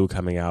be Blue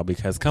coming out,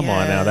 because come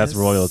on now, that's Yes.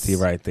 royalty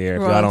right there.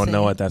 If y'all don't Royalty.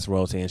 know it, that's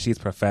royalty. And she's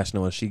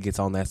professional, and she gets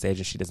on that stage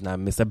and she does not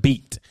miss a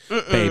beat,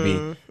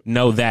 baby.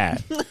 Know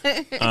that.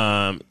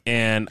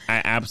 And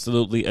I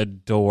absolutely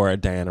adore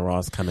Diana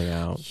Ross coming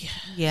out.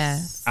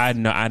 Yes. I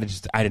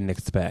didn't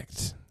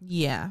expect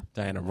Yeah.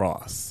 Diana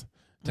Ross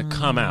to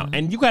come out.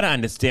 And you got to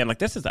understand, like,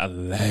 this is a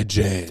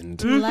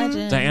legend.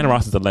 Legend. Diana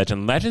Ross is a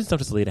legend. Legends don't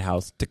just leave the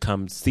house to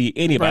come see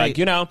anybody. Right. Like,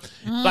 you know,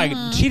 like,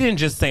 she didn't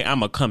just say, I'm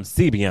going to come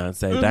see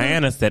Beyonce.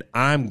 Diana said,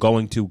 I'm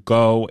going to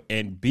go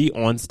and be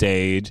on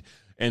stage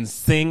and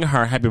sing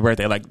her happy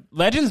birthday. Like,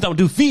 legends don't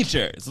do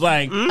features.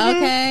 Like,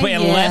 Okay. but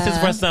unless it's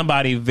yeah. for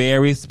somebody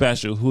very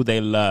special who they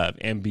love.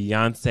 And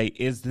Beyonce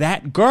is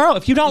that girl.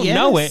 If you don't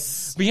know it,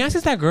 Yes.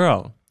 Beyonce's that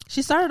girl.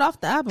 She started off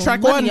the album.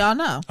 Track letting one. y'all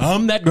know.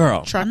 I'm that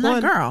girl. Track I'm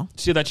one. that girl.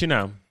 She'll let you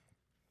know.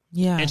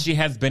 Yeah. And she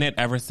has been it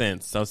ever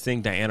since. So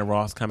seeing Diana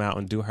Ross come out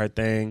and do her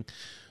thing,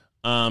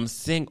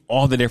 seeing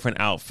all the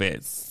different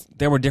outfits.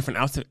 There were different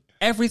outfits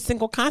every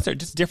single concert,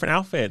 just different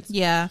outfits.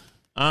 yeah.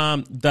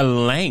 The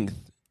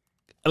length,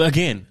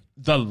 again,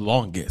 the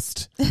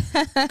longest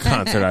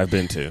concert I've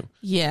been to.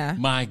 Yeah.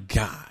 My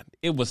God,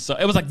 it was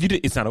like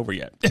it's not over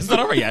yet. It's not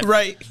over yet.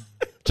 Right.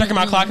 Checking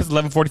my clock, it's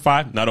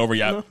 11:45. Not over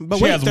yet. but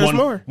She wait, has there's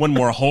more. one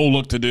more whole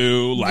look to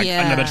do, like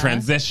Yeah. another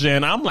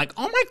transition. I'm like,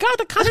 oh my God,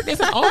 the concert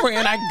isn't over,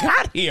 and I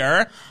got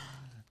here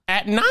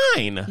at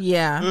 9.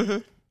 Yeah.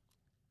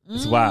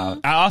 It's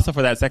wild. I also,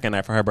 for that second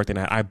night, for her birthday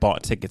night, I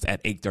bought tickets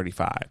at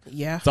 8:35.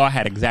 Yeah. So I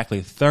had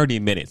exactly 30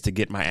 minutes to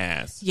get my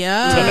ass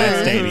Yeah. to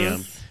that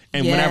stadium.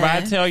 And whenever I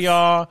Yes. tell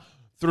y'all,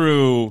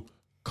 through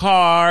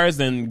cars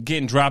and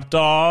getting dropped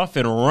off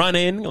and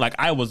running, like,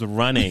 I was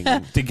running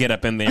to get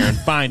up in there and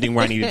finding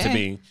where I needed to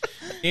be.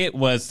 It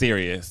was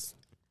serious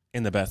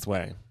in the best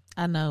way.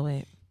 I know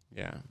it.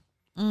 Yeah.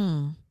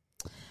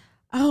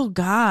 Oh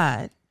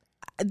God.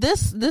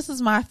 This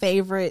is my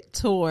favorite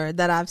tour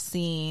that I've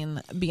seen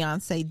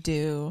Beyonce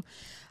do.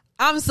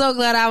 I'm so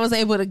glad I was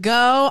able to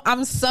go.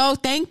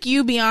 Thank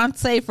you,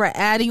 Beyonce, for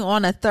adding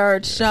on a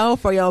third show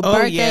for your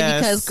birthday. yes.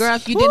 Because, girl,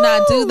 if you did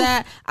not do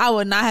that, I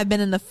would not have been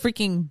in the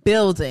freaking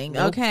building.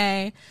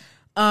 Okay.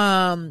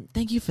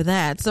 Thank you for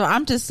that. So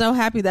I'm just so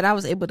happy that I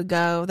was able to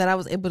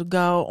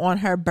go, on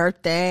her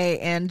birthday,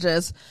 and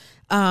just,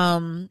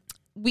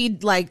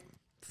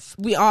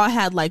 we all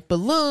had like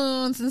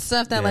balloons and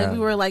stuff that like Yeah. we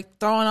were like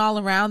throwing all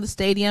around the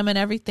stadium and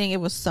everything.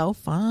 It was so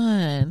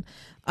fun.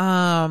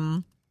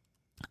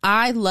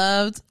 I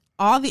loved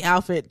all the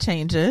outfit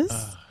changes.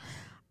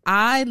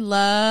 I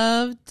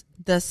loved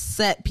the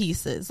set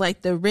pieces,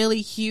 like the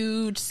really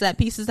huge set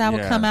pieces that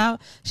would Yeah. come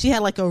out. She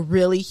had like a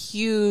really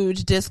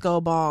huge disco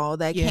ball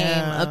that came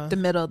Yeah. up the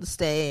middle of the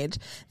stage.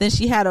 Then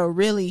she had a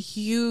really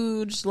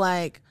huge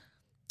kind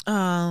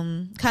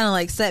of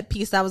like set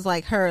piece that was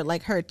like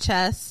her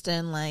chest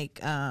and like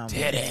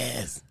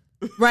Titties.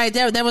 right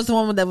there was the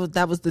one that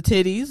was the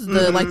titties,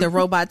 the like the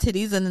robot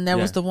titties, and then there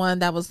was Yeah. the one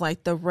that was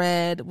like the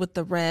red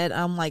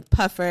like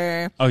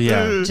puffer Oh,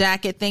 yeah.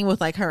 jacket thing with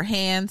like her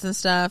hands and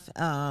stuff.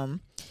 And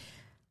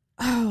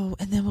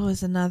then what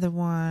was another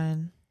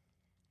one?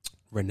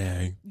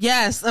 Renee.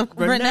 Yes, Renee.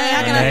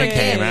 How can I Renee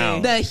forget came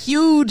out. the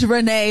huge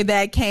Renee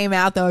that came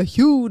out, the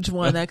huge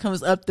one that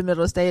comes up the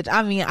middle of the stage?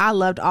 I mean, I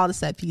loved all the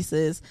set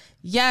pieces.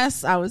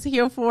 Yes, I was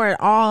here for it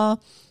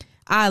all.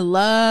 I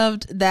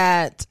loved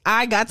that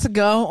I got to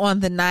go on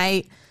the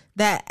night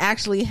that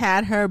actually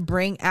had her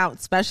bring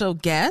out special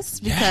guests,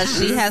 because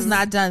she has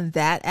not done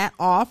that at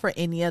all for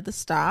any of the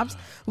stops.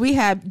 We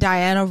had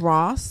Diana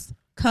Ross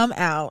come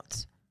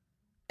out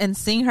and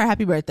sing her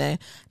happy birthday.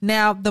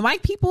 Now, the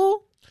mic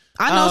people,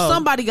 I know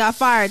somebody got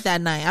fired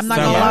that night. I'm not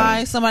gonna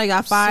lie, somebody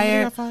got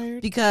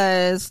fired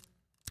because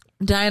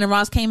Diana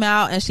Ross came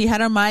out and she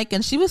had her mic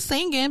and she was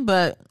singing,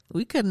 but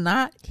we could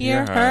not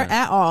hear her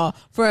at all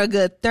for a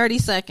good 30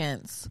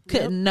 seconds.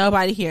 Couldn't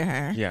nobody hear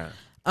her. Yeah.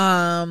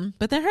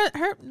 But then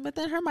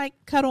her mic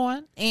cut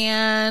on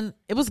and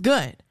it was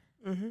good.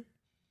 Mm-hmm.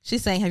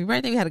 She's saying happy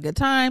birthday, we had a good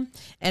time.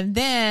 And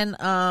then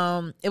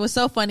it was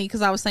so funny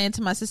because I was saying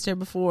to my sister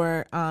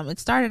before it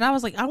started, I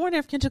was like, I wonder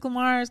if Kendrick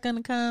Lamar is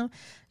gonna come,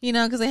 you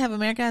know, because they have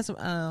America Has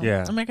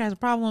a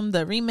Problem,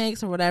 the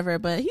remix or whatever,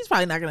 but he's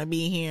probably not gonna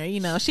be here.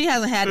 You know, she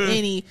hasn't had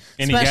any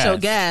special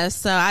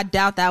guests, so I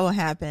doubt that will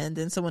happen.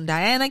 And so when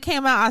Diana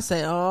came out, I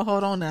said, oh,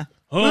 hold on now.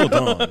 Hold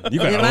on. You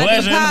got it a might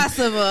legend. be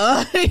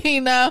possible, you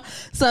know?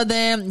 So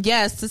then,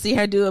 yes, to see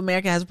her do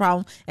America Has a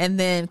Problem. And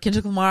then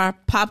Kendrick Lamar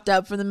popped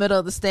up from the middle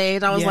of the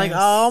stage. I was like,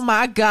 oh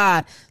my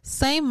God.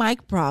 Same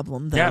mic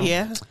problem, though.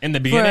 Yeah. In the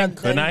beginning,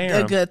 could not hear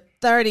him. A good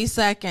 30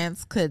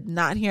 seconds, could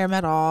not hear him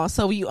at all.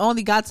 So you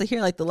only got to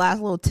hear like the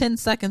last little 10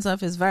 seconds of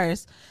his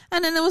verse.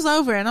 And then it was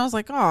over. And I was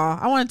like, oh,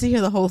 I wanted to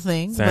hear the whole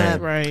thing. Same.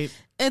 But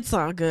it's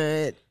all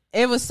good.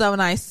 It was so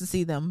nice to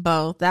see them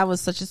both. That was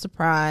such a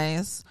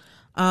surprise.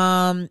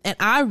 And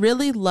I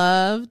really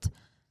loved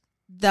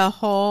the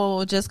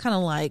whole just kind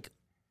of like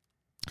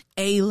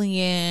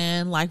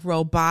alien, like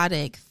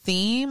robotic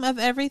theme of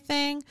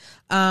everything.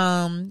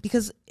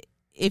 Because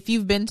if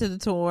you've been to the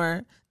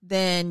tour,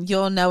 then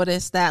you'll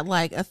notice that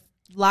like a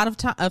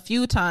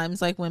few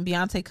times, like when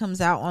Beyonce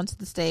comes out onto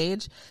the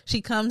stage,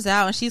 she comes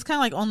out and she's kind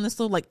of like on this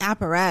little like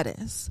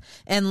apparatus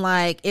and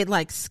like it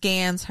like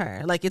scans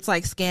her, like it's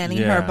like scanning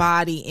her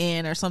body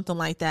in or something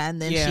like that,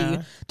 and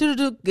then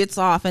she gets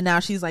off and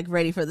now she's like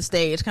ready for the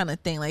stage kind of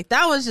thing. Like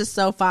that was just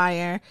so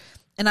fire.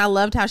 And I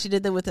loved how she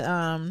did that with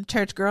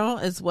Church Girl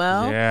as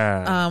well.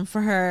 Yeah. For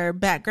her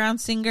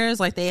background singers,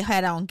 like they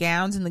had on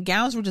gowns and the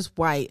gowns were just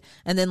white.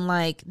 And then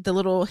like the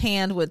little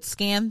hand would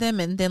scan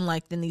them and then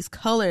like then these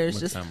colors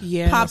just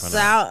pops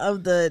out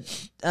of the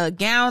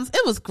gowns.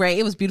 It was great.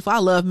 It was beautiful. I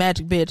love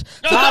Magic Bitch.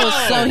 So I was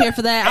so here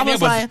for that. And I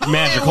was like,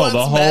 magical.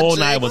 The whole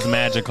night was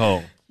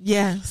magical.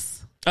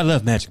 Yes. I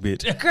love Magic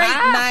Bitch. Great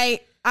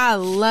night. I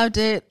loved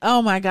it.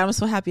 Oh my God. I'm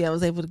so happy I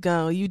was able to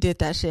go. You did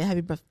that shit.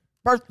 Happy birthday.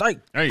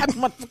 Hey. Happy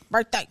motherfucking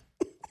birthday.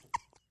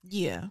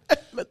 Yeah.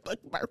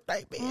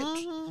 Birthday,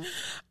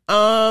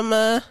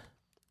 bitch.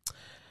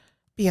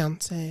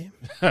 Beyonce.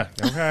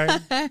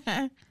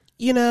 Okay.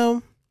 You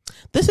know,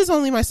 this is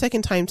only my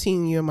second time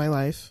seeing you in my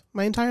life,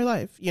 my entire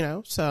life, you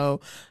know?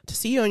 So to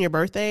see you on your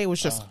birthday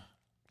was just...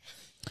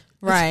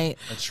 Right.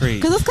 A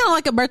treat. Because it's kind of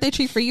like a birthday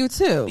treat for you,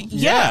 too.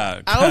 Yeah.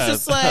 I was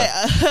just like,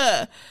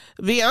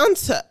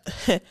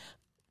 Beyonce.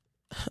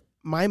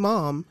 My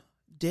mom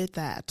did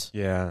that.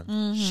 Yeah.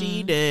 Mm-hmm.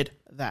 She did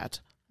that.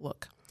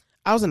 Look,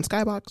 I was in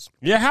Skybox.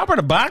 Yeah, how about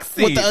a box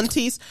seat? With the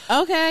aunties.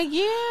 Okay,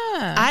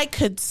 yeah. I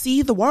could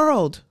see the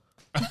world.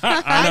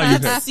 I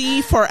could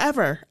see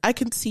forever. I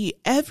could see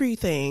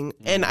everything.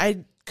 And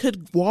I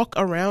could walk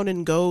around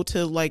and go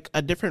to like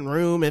a different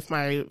room if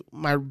my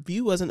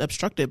view wasn't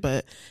obstructed.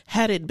 But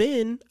had it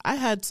been, I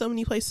had so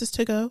many places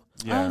to go.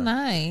 Yeah. Oh,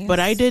 nice. But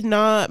I did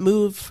not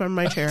move from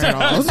my chair at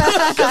all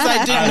because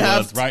I didn't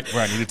have to. Right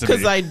where I needed to be.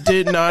 Because I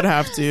did not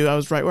have to. I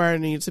was right where I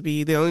needed to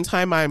be. The only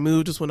time I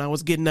moved was when I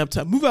was getting up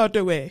to move out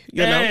the way,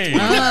 you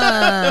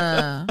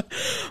know?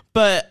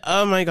 But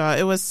oh my God,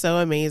 it was so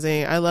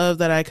amazing. I love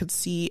that I could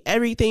see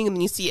everything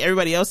and you see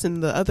everybody else in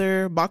the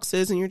other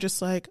boxes and you're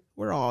just like,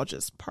 we're all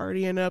just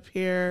partying up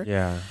here.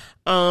 Yeah.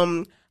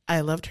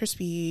 I loved her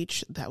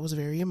speech. That was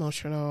very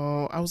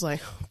emotional. I was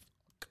like,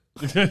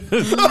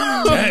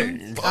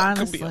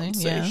 honestly,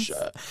 yes.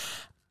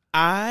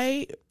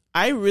 I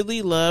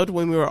really loved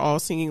when we were all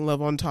singing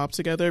Love on Top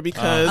together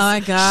because oh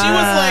my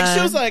God.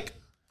 she was like,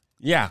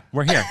 yeah,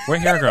 we're here,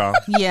 girl.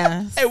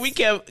 Yes. And we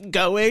kept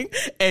going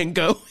and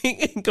going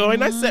and going.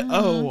 Mm-hmm. I said,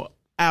 oh,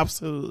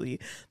 absolutely.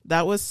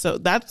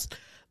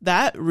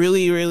 That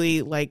really,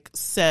 really like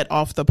set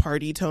off the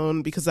party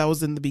tone because that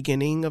was in the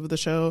beginning of the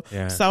show.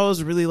 Yeah. So I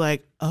was really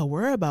like, oh,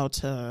 we're about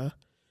to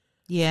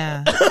go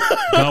in.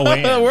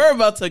 We're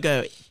about to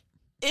go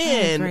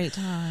in. Great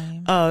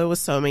time. Oh, it was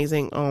so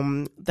amazing.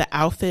 The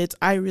outfits,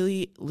 I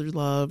really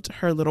loved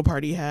her little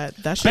party hat.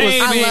 That shit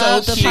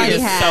was so she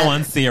is so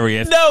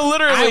unserious. No,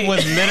 literally. I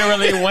was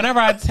literally, whenever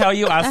I tell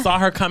you I saw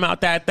her come out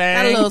that thing.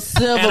 That little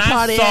silver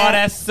party hat. I saw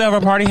that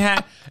silver party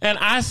hat and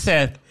I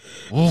said,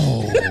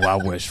 oh, I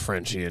wish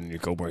Frenchie and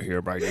Nico were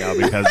here right now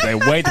because they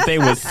wait that they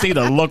would see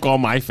the look on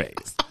my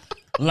face.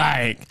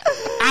 Like,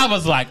 I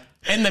was like,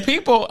 and the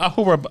people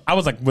I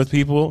was like with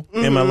people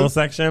in my little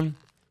section.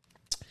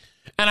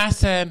 And I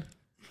said,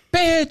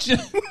 bitch,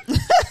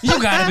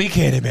 you gotta be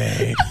kidding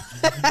me.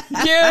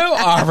 You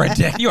are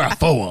ridiculous. You're a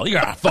fool.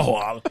 You're a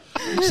fool.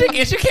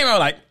 She came out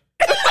like,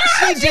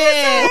 she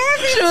did.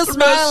 She was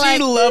smiling.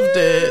 She loved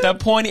it. The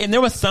pointy, and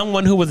there was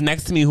someone who was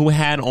next to me who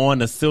had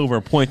on a silver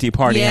pointy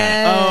party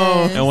hat.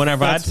 Oh, and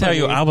whenever I tell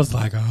you, I was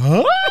like,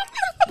 huh?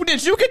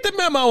 Did you get the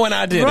memo when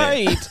I did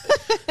it?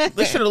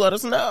 They should have let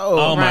us know.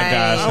 Oh my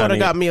gosh, I would have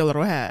got me a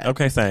little hat.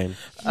 Okay, same.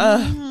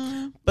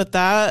 But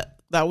that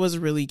That was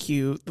really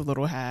cute, the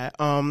little hat.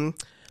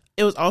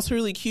 It was also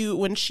really cute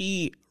when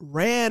she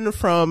ran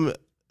from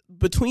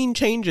between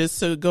changes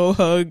to go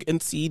hug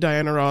and see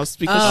Diana Ross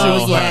because she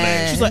was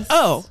like, she's like,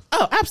 oh,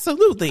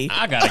 absolutely.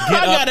 I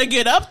gotta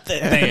get up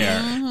there.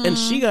 Mm-hmm. And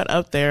she got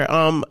up there.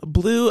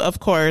 Blue, of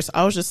course,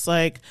 I was just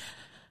like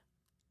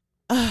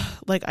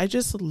I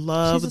just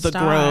love She's the a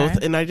star.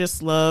 growth, and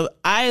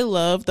I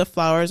love the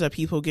flowers that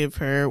people give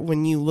her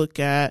when you look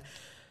at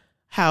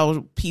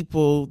how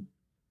people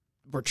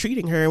were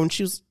treating her when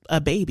she was a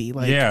baby,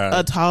 like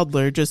a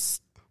toddler,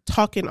 just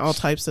talking all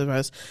types of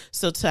us.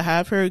 So to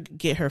have her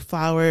get her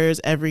flowers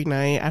every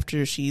night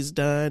after she's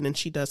done and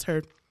she does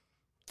her,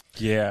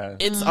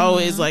 it's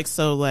always like,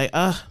 so like,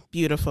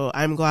 beautiful.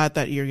 I'm glad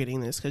that you're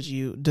getting this because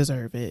you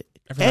deserve it.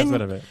 Every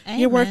bit of it.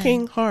 You're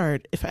working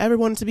hard. If I ever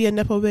wanted to be a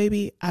Nepo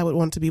baby, I would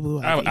want to be Blue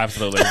Ivy. I would,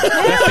 absolutely. That's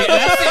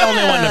the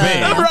only one to be.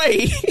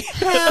 Right.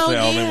 Hell the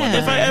only one.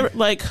 If I ever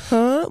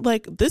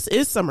like this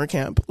is summer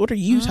camp. What are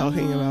you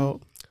talking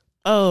about?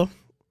 Oh,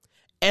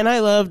 and I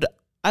loved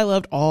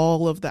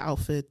all of the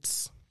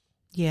outfits.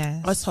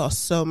 Yes. I saw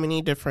so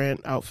many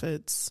different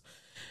outfits.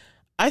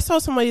 I saw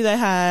somebody that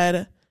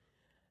had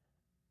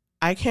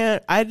I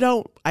can't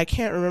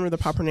remember the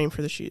proper name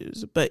for the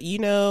shoes, but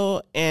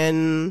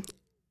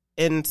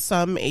in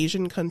some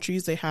Asian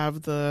countries they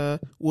have the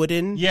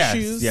wooden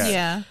shoes. Yes.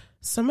 Yeah.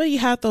 Somebody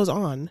had those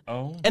on.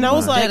 Oh, and I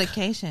was like,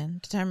 dedication,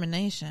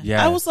 determination.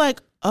 yeah. I was like,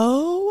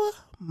 oh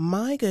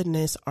my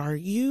goodness, how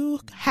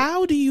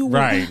do you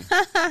right.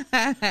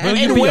 Will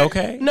you be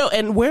okay? No,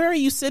 and where are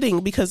you sitting?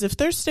 Because if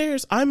there's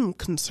stairs, I'm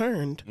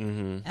concerned.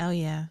 Mm-hmm. Oh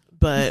yeah.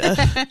 But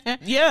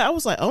I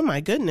was like, oh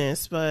my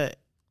goodness, but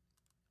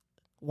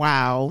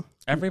wow.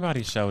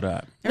 Everybody showed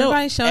up.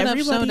 Everybody showed out,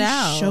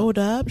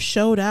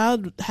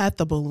 had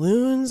the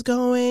balloons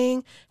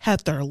going, had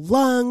their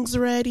lungs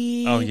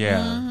ready. Oh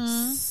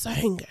yeah.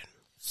 Singing.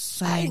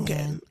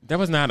 There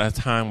was not a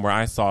time where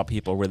I saw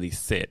people really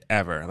sit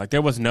ever. Like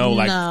there was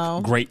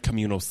no great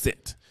communal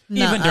sit.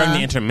 Nuh-uh. Even during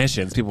the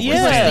intermissions, people were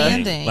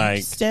standing. standing.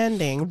 Like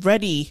Standing,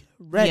 ready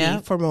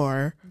for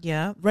more.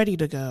 Yeah. Ready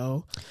to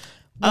go.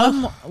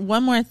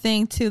 One more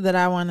thing too that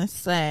I want to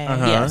say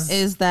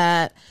is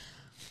that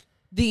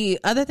the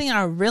other thing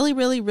I really,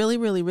 really, really,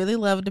 really, really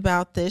loved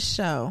about this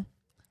show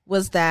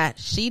was that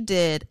she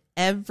did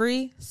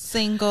every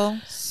single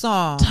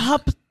song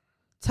top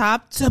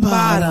to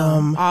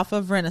bottom off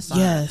of Renaissance.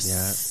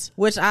 Yes.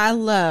 Which I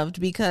loved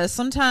because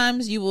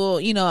sometimes you will,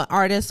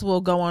 artists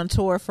will go on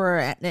tour for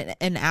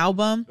an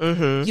album.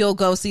 Mm-hmm. You'll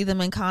go see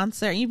them in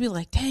concert and you'd be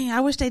like, dang,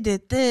 I wish they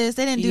did this.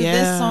 They didn't do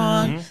this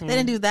song. Mm-hmm. They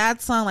didn't do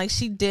that song. Like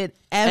she did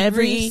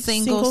every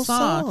single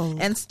song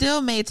and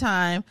still made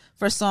time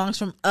for songs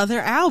from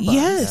other albums.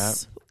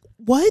 Yes. Yep.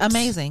 What?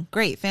 Amazing.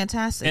 Great.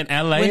 Fantastic. And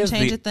LA Wouldn't is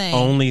change the a thing.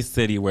 only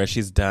city where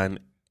she's done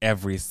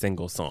every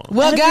single song.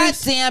 Well, God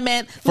damn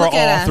it. For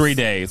all 3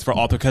 days.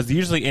 Because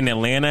usually in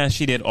Atlanta,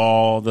 she did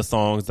all the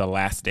songs the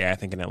last day, I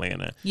think, in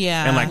Atlanta.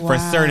 Yeah. And for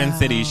certain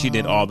cities, she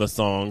did all the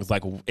songs.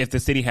 Like if the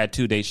city had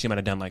 2 days, she might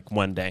have done like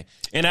 1 day.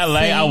 In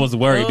LA, I was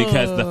worried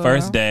because the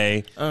first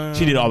day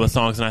she did all the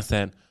songs and I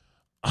said,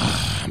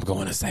 I'm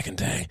going a second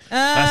day.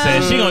 I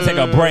said she's going to take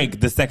a break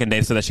the second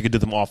day so that she could do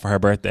them all for her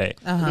birthday.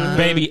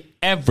 Baby,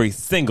 every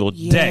single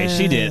day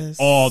she did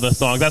all the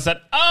songs. I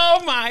said,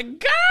 oh my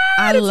God.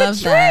 I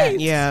love that.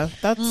 Yeah,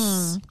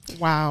 that's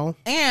wow.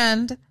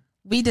 And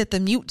we did the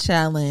mute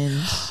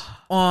challenge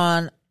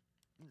on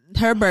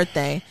her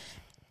birthday.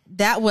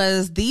 That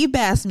was the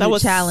best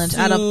mute challenge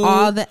out of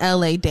all the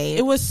LA days.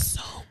 It was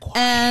so quiet.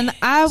 And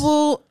I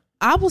will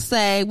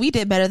say we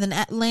did better than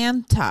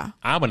Atlanta.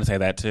 I want to say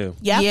that too.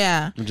 Yep.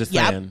 Yeah. I'm just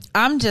saying.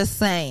 I'm just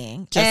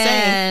saying.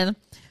 And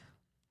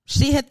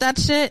she hit that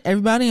shit,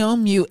 everybody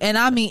on mute. And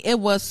I mean, it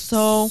was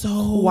so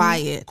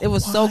quiet. It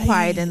was so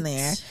quiet in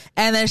there.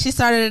 And then she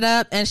started it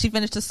up and she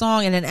finished the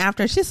song. And then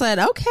after she said,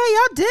 okay,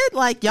 y'all did.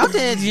 Y'all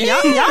killed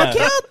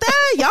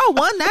that. Y'all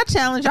won that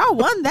challenge. Y'all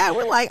won that.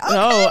 We're like, okay.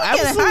 Oh,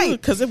 absolutely.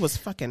 Because it was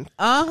fucking. It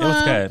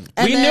was good.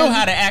 And we knew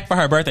how to act for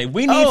her birthday.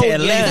 We need to at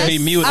least be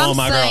mute on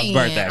my girl's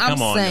birthday.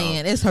 Come on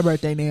now. It's her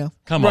birthday now.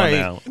 Come on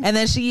now. And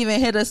then she even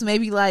hit us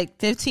maybe like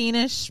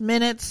 15-ish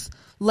minutes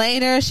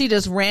later. She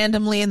just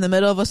randomly in the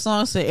middle of a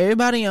song said,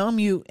 everybody on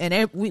mute.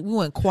 And we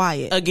went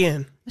quiet.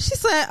 Again. She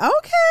said,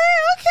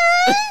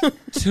 okay.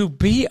 To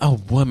be a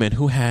woman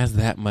who has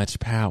that much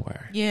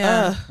power.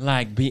 Yeah.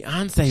 Like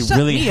Beyonce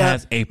really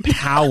has a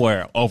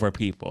power over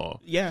people.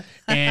 Yeah.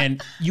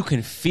 And you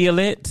can feel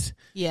it.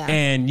 Yeah.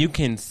 And you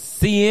can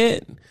see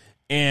it.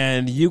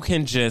 And you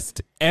can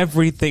just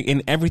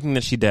everything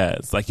that she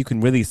does. Like you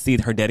can really see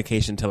her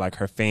dedication to like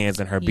her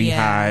fans and her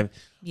beehive.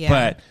 Yeah.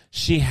 But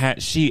she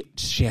has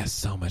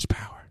so much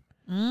power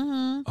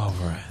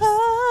over us.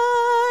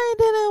 I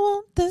didn't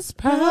want this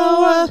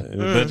power.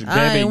 But,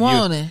 I ain't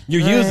want it.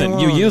 You're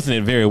using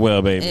it very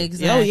well, baby.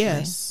 Exactly. Oh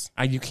yes.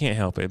 You can't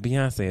help it.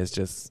 Beyonce is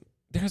just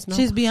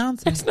she's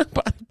Beyonce. There's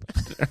nobody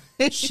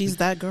better. She's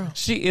that girl.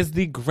 She is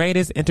the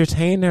greatest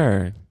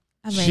entertainer.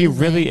 Amazing. She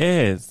really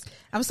is.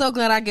 I'm so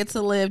glad I get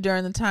to live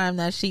during the time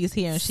that she's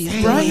here and she's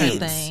doing her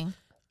thing.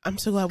 I'm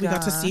so glad we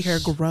got to see her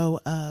grow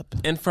up.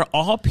 And for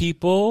all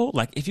people,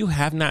 like if you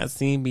have not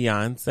seen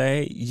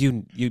Beyonce,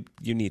 you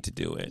need to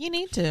do it. You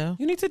need to.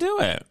 You need to do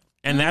it.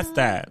 And that's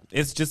that.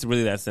 It's just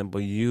really that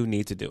simple. You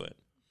need to do it.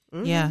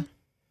 Yeah.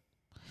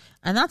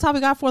 And that's all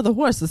we got for the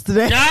horses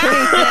today.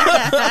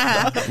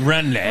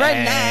 Renee.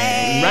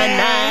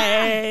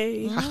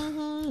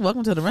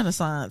 Welcome to the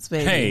Renaissance,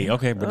 baby. Hey,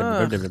 okay.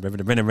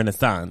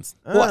 Renaissance.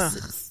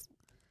 Horses.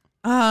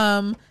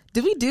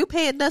 Did we do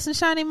Pay It Dust and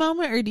Shiny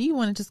Moment, or do you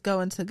want to just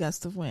go into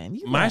Gust of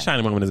Wind? My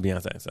shining moment is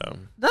Beyonce, so.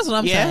 That's what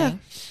I'm saying.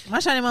 My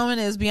shiny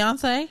moment is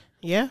Beyonce.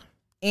 Yeah.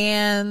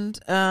 And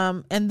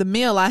the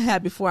meal I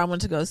had before I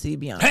went to go see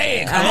Beyonce.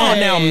 Hey, come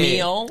on now,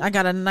 meal. I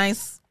got a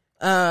nice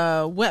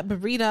wet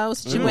burrito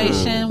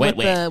situation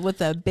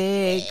with a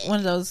big one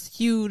of those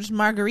huge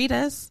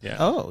margaritas. Yeah.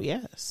 Oh,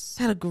 yes.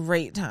 Had a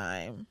great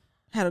time.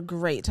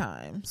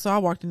 So I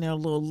walked in there a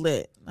little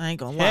lit. I ain't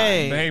gonna lie.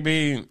 Hey,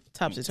 baby.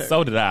 Topsy-turvy.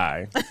 So did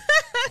I.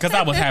 Because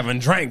I was having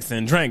drinks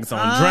on drinks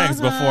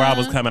before I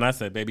was coming. I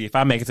said, baby, if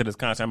I make it to this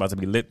concert, I'm about to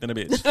be lit than a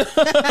bitch.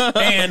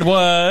 And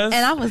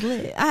I was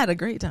lit. I had a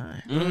great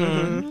time.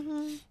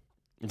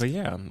 Mm-hmm. But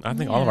yeah, I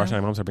think all of our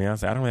shining moments are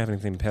Beyonce. I don't really have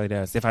anything to Pay It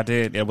Dust. If I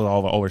did, it was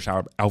all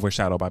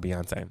overshadowed by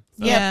Beyonce.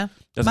 So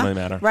doesn't really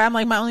matter. Right, I'm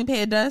like, my only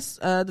Pay It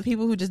Dust, the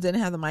people who just didn't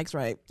have the mics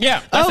right.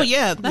 Yeah.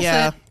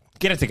 Yeah. It.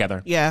 Get it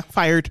together. Yeah.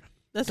 Fired.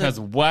 Because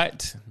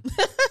what? You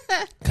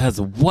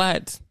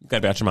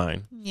gotta be out your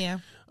mind. Yeah.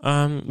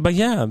 But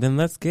yeah, then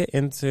let's get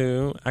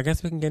into. I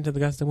guess we can get into the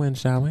Gust of Wind,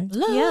 shall we?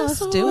 Let's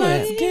do it.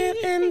 Let's get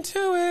into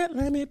it.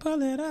 Let me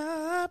pull it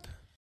up.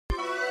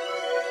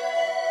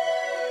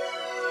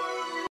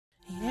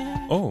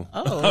 Yeah. Oh,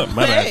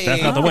 my bad.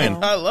 That's not the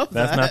wind. I love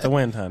that. That's not the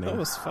wind, honey. That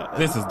was fun.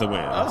 This is the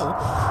wind. Oh.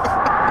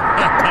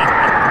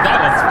 That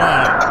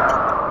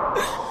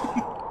was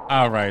fun.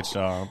 All right,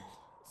 y'all.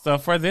 So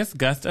for this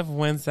Gust of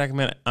Wind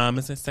segment,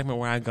 it's a segment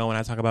where I go and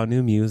I talk about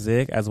new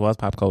music as well as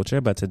pop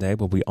culture. But today,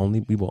 we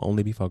will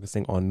only be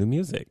focusing on new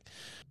music.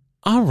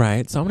 All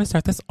right, so I'm going to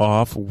start this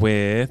off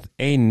with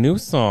a new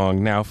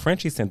song. Now,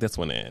 Frenchie sent this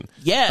one in.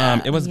 Yeah.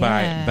 It was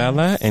by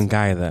Bella and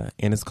Gaida,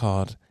 and it's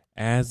called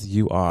As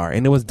You Are,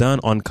 and it was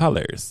done on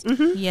Colors.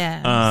 Mm-hmm.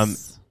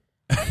 Yes.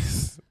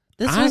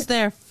 This was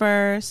their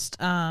first.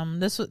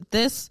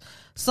 This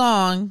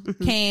song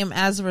came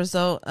as a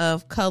result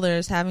of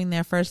Colors having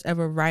their first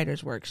ever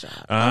writers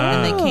workshop,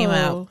 and they came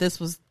out. This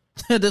was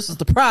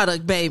the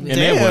product, baby. And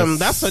damn,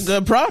 that's a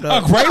good product.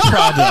 A great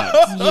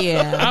product.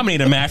 Yeah, I'm gonna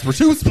need a mass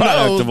produce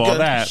product of all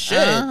that. Shit,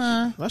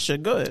 that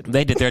shit good.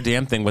 They did their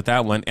damn thing with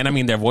that one, and I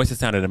mean their voices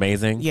sounded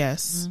amazing.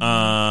 Yes.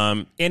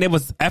 And it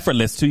was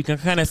effortless too. You can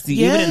kind of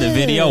see even in the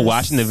video,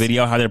 watching the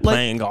video, how they're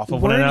playing off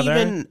of one another.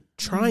 Even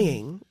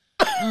trying.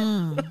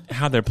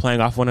 How they're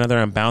playing off one another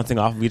and bouncing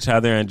off of each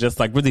other and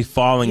just like really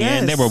falling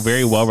in. They were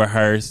very well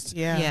rehearsed.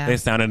 Yeah. They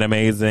sounded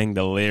amazing.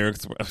 The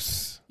lyrics were.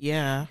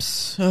 Yeah.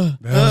 We're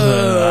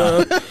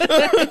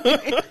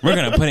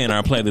gonna put it in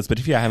our playlist, but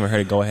if you haven't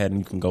heard it, go ahead and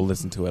you can go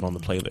listen to it on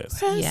the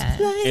playlist. Yeah.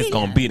 It's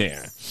gonna be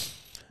there.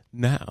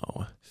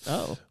 Now,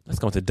 let's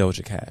go into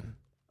Doja Cat.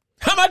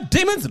 How my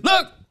demons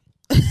look.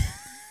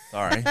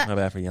 Sorry, my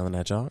bad for yelling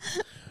at y'all.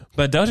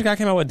 But Doja Cat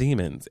came out with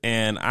Demons,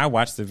 and I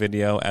watched the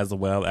video as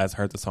well as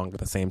heard the song at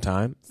the same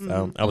time.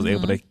 So I was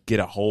able to get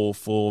a whole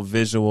full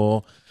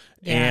visual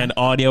and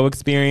audio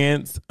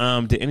experience.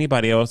 Did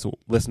anybody else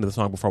listen to the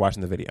song before watching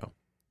the video?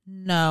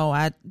 No,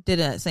 I did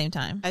it at the same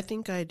time. I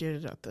think I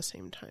did it at the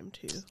same time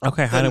too.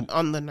 Okay,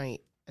 on the night,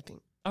 I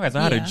think. Okay, so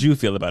how did you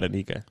feel about it,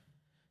 Nika?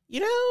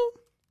 You know,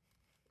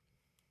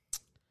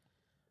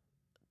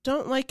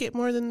 don't like it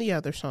more than the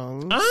other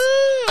songs.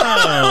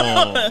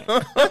 I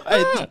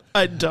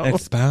don't.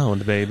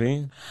 Expound,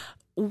 baby.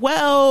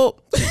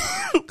 Well,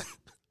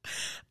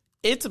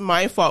 it's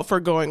my fault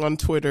for going on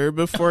Twitter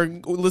before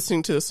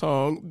listening to the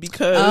song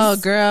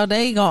because girl,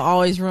 they gonna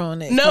always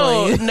ruin it.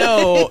 No.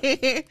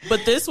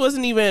 But this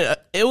wasn't even.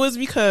 It was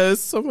because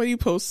somebody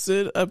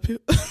posted a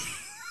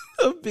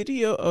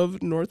video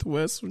of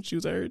Northwest when she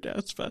was at her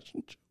dad's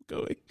fashion show,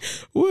 going,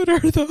 "What are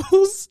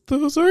those?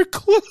 Those are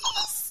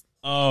clothes."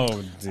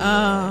 Oh,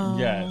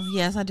 dear.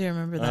 Yes, I do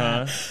remember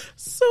that.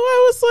 So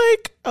I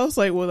was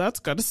like, well,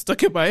 that's kind of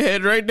stuck in my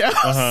head right now.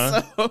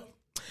 So,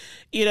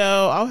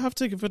 I'll have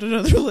to give it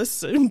another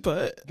listen,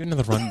 but get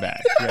another run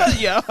back.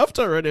 Yeah, I'll have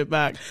to run it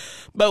back.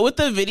 But with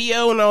the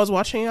video, when I was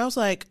watching, I was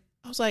like,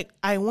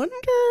 I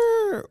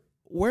wonder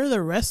where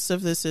the rest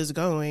of this is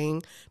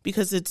going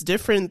because it's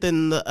different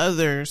than the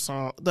other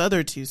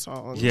two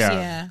songs.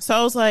 Yeah. So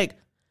I was like,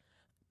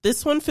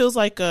 this one feels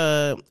like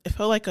it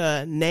felt like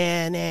a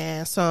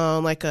nah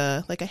song, like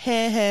a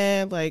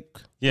ha like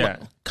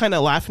kind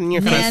of laughing in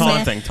your face,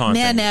 taunting,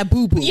 nah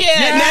boo boo, nanny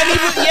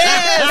boo,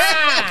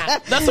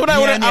 yes, that's what I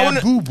wanted. I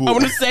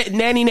want to say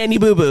nanny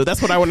boo boo.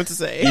 That's what I wanted to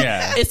say.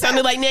 Yeah, it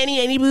sounded like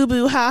nanny boo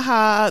boo, ha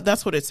ha.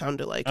 That's what it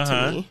sounded like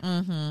to me.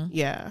 Mm-hmm.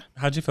 Yeah.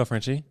 How'd you feel,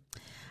 Frenchie?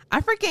 I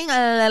freaking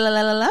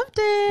loved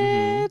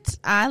it. Mm-hmm.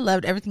 I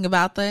loved everything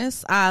about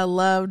this. I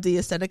loved the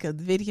aesthetic of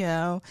the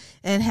video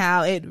and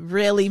how it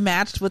really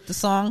matched with the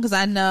song. Because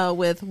I know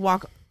with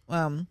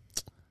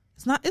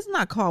It's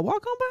not called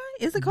Walk On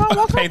By. Is it called Walk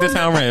On By? Paint the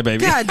Town Red,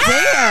 baby. God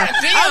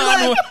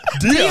damn.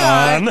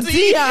 Dion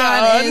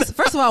is,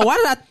 first of all,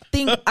 why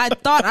did I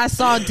thought I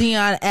saw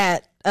Dion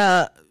at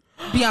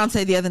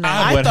Beyonce the other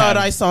night. I thought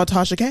I saw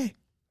Tasha K.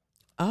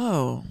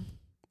 Oh.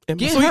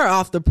 Get her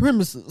off the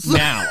premises.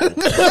 Now.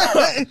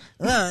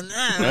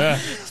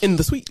 In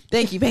the suite.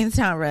 Thank you. Paint the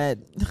Town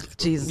Red.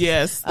 Jesus.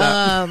 Yes.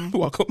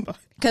 Welcome by.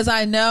 Because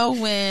I know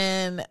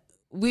when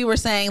we were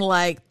saying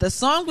like the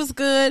song was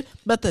good,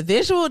 but the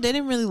visual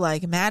didn't really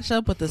like match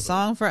up with the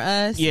song for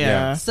us.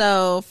 Yeah.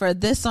 So for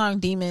this song,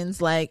 Demons,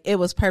 like it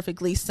was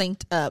perfectly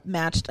synced up,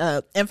 matched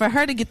up. And for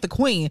her to get the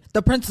queen,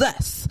 the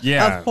princess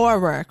of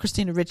horror,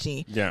 Christina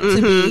Ricci,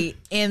 to be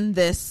in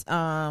this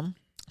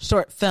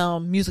short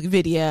film music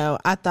video,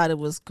 I thought it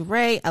was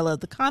great. I love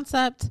the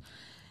concept.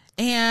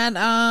 And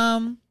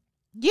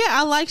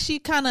I like she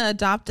kind of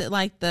adopted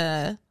like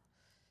a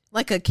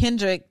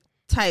Kendrick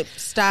type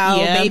style,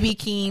 Baby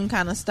Keem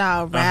kind of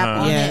style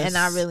rap on it, and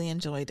I really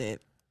enjoyed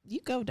it. You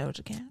go,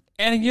 Doja Cat.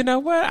 And you know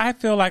what? I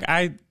feel like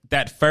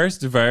that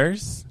first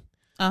verse,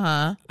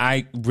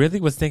 I really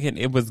was thinking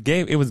it was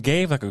gave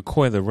like a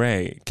Coi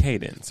Leray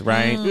cadence,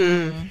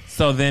 right?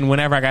 So then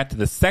whenever I got to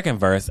the second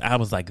verse, I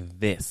was like,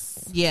 this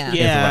is what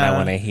I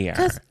want to hear.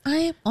 Because I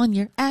am on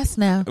your ass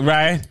now.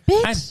 Right?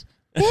 Bitch.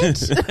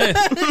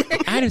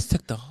 I just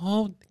took the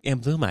whole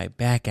and blew my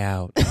back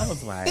out. I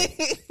was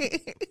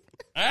like,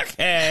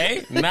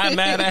 okay, not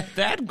mad at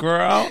that,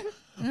 girl.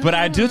 But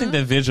I do think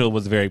the visual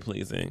was very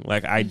pleasing.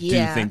 Like, I do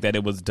think that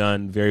it was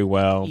done very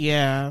well.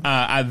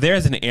 Yeah.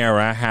 There's an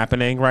era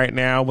happening right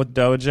now with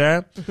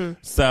Doja.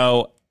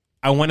 So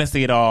I want to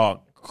see it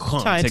all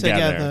come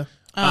together.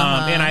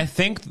 And I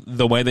think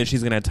the way that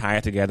she's going to tie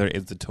it together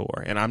is the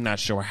tour. And I'm not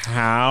sure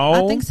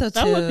how I think so too.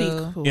 That would be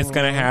cool. It's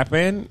going to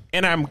happen.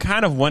 And I'm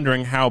kind of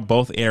wondering how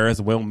both eras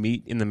will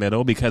meet in the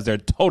middle because they're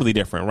totally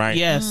different, right?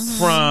 Yes.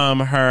 From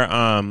her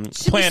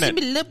Planet.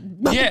 Shimmy lip.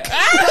 Yeah.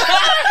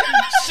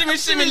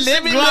 shimmy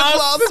lip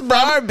gloss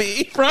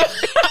Barbie. From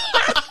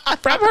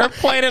her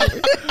Planet.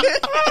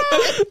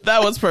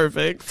 That was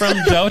perfect. From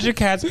Doja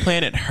Cat's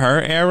Planet Her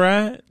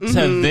era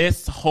to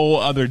this whole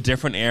other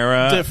different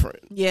era.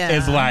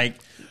 Is like,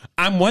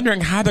 I'm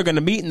wondering how they're going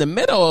to meet in the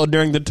middle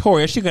during the tour.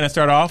 Is she going to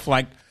start off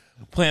like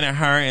Planet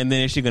Her and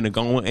then is she going to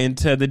go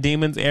into the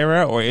Demons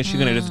era, or is she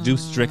going to just do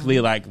strictly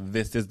like,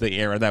 this is the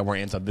era that we're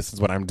in, so this is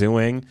what I'm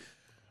doing?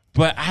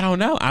 But I don't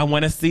know. I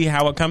want to see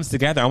how it comes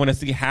together. I want to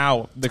see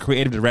how the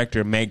creative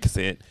director makes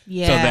it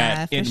so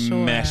that it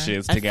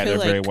meshes together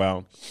very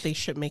well. They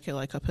should make it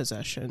like a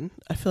possession.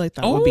 I feel like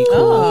that would be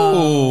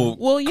cool.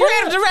 Well,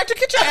 creative director,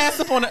 get your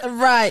ass up on it.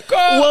 Right.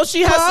 Well,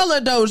 she has Call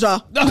her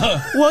Doja.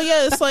 Well,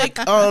 yeah, it's like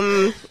I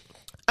don't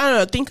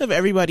know. Think of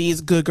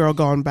everybody's Good Girl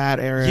Gone Bad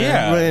era.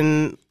 Yeah.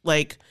 When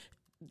like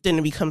then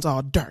it becomes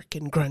all dark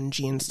and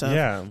grungy and stuff.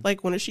 Yeah.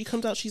 Like when she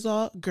comes out, she's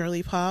all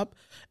girly pop.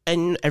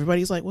 And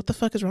everybody's like, what the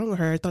fuck is wrong with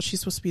her? I thought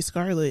she's supposed to be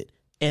Scarlet.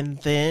 And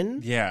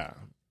then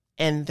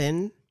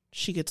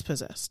she gets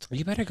possessed.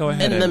 You better go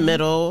ahead. In the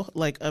middle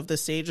like of the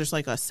stage, there's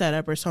like a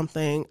setup or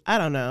something. I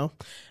don't know.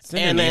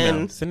 Send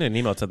an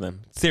email to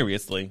them.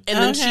 Seriously.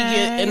 And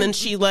then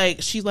she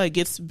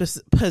gets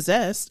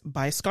possessed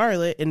by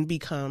Scarlet and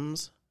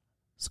becomes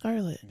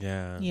Scarlet.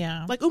 Yeah.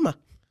 Yeah. Like Uma.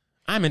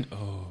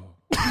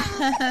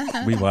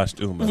 We watched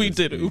Uma. We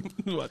did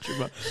watch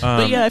Uma.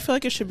 But yeah, I feel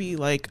like it should be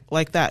like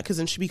that, because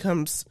then she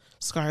becomes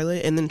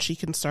Scarlet and then she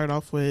can start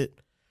off with,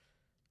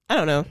 I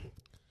don't know.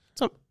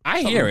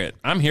 I hear it.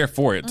 I'm here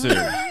for it too.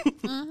 I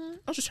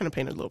was just trying to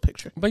paint a little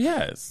picture. But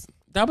yes,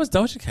 that was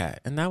Doja Cat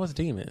and that was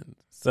Demon.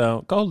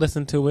 So go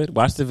listen to it.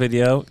 Watch the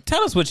video.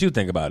 Tell us what you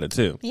think about it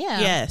too.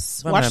 Yeah.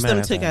 Yes. Watch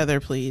them together,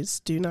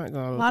 please. Do not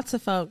go. Lots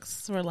of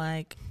folks were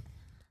like,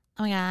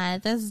 oh my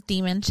God, this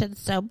Demon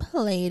shit's so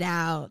played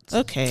out.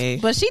 Okay.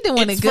 But she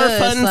doing it good.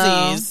 For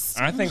funsies.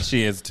 So. I think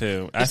she is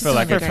too. I feel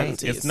like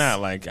it's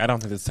not like, I don't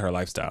think this is her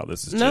lifestyle.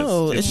 This is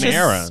it's an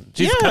era.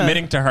 She's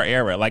committing to her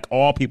era, like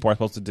all people are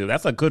supposed to do.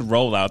 That's a good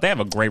rollout. They have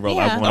a great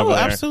rollout going over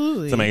there.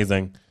 Absolutely. It's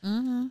amazing.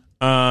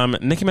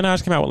 Nicki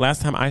Minaj came out with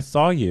Last Time I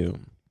Saw You.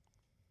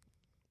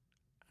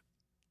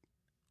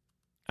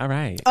 All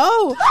right.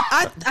 Oh,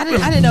 I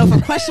didn't know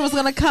if a question was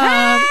gonna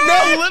come.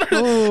 No,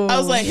 literally. I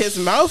was like, his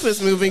mouth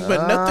is moving,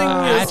 but nothing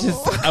is.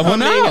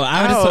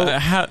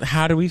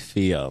 How do we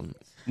feel?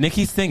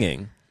 Nicki's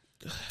singing.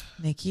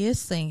 Nikki is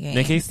singing.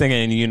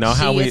 And you know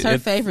how it's her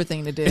favorite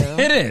thing to do.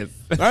 It is.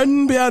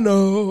 And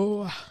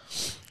piano.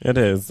 It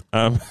is.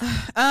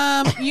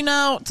 You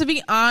know, to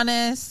be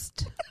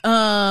honest,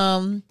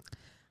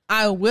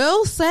 I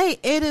will say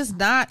it is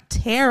not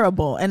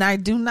terrible, and I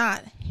do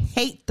not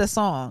hate the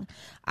song.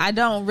 I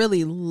don't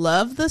really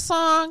love the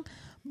song,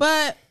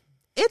 but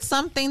it's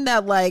something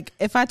that, like,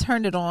 if I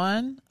turned it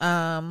on,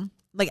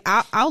 like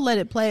I'll let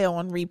it play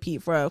on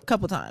repeat for a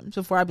couple times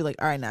before I'll be like,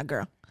 all right, now,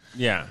 girl.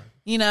 Yeah.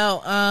 You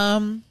know,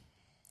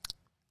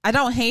 I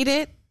don't hate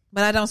it,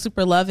 but I don't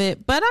super love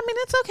it. But I mean,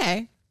 it's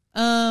okay.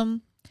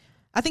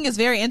 I think it's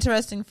very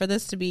interesting for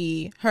this to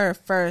be her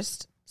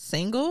first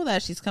single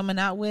that she's coming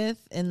out with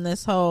in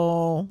this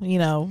whole,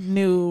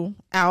 new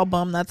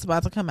album that's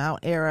about to come out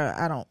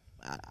era.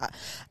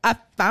 I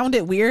found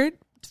it weird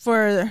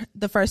for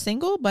the first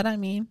single, but I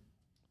mean,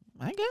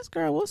 I guess,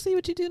 girl, we'll see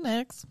what you do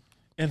next.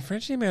 And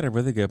Frenchie made a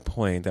really good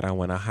point that I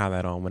want to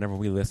highlight on whenever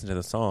we listen to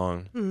the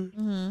song.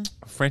 Mm-hmm.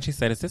 Frenchie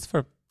said, "Is this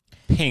for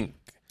Pink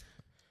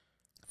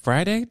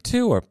Friday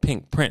 2 or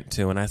Pink Print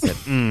 2?" And I said,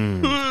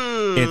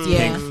 it's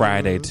Pink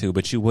Friday 2,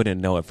 but you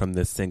wouldn't know it from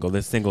this single.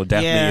 This single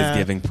definitely is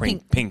giving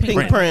Pink Print 2.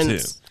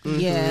 Mm-hmm.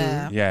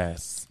 Yeah.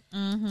 Yes.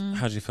 Mm-hmm.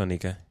 How'd you feel,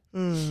 Nika?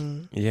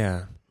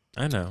 Yeah,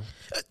 I know.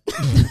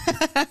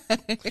 I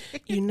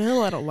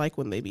don't like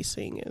when they be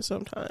singing.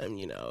 Sometime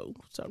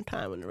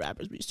when the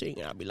rappers be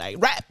singing, I'll be like,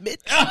 rap, bitch.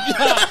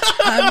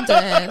 I'm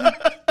dead.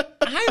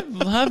 I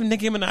love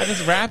Nicki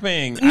Minaj's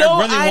rapping. No,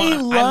 I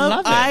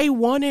love it. I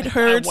wanted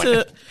her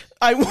to.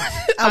 I want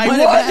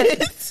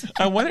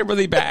it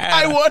really bad.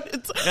 I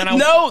wanted to. And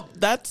No,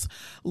 that's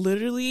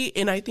literally,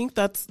 and I think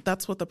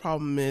that's what the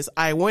problem is.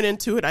 I went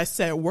into it. I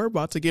said, we're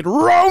about to get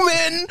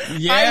Roman.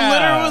 Yeah. I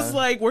literally was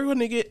like, we're going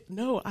to get.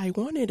 No, I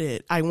wanted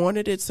it. I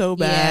wanted it so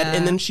bad, Yeah.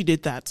 and then she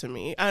did that to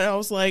me, and I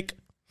was like,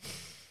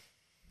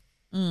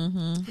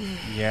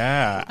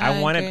 Yeah,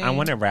 I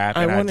wanted rap,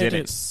 and I did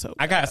it. So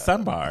I got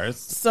some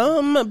bars,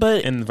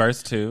 but in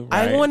verse 2.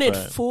 I right? wanted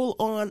But full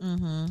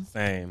on.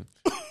 same.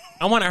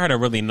 I wanted her to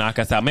really knock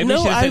us out. Maybe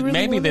No, I really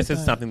maybe this wanted is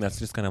that. something that's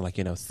just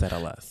gonna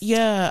settle us.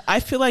 Yeah, I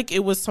feel like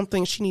it was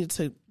something she needed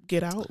to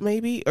get out,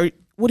 maybe. Or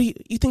what do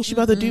you think she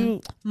about to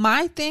do?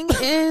 My thing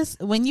is,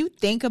 when you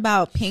think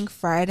about Pink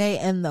Friday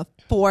and the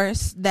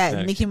force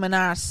that Nicki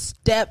Minaj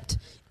stepped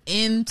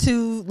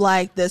into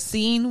like the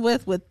scene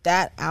with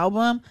that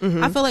album,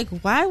 I feel like,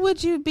 why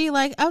would you be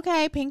like,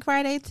 okay, Pink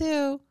Friday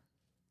 2,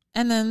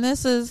 and then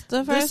this is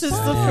the first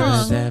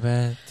song?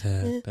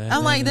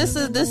 I'm like, this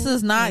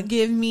does not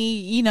give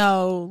me,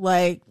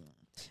 like,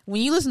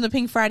 when you listen to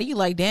Pink Friday, you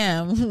like,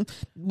 damn,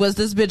 was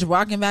this bitch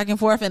walking back and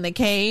forth in the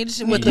cage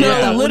with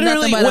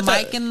literally nothing but with a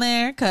mic in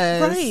there?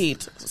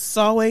 Cause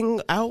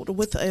Sawing out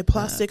with a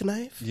plastic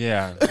knife.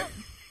 Yeah.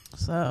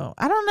 so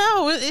I don't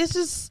know. It's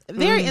just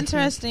very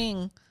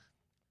interesting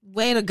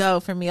way to go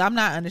for me. I'm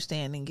not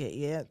understanding it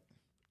yet.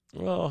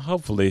 Well,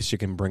 hopefully she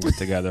can bring it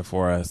together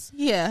for us.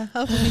 Yeah,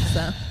 hopefully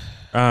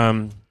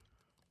so.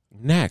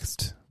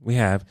 Next we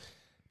have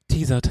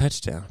Tizo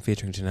Touchdown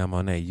featuring Janelle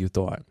Monáe. You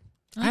thought.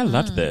 I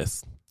loved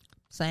this.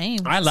 Same.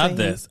 I love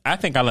this. I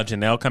think I love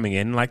Janelle coming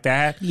in like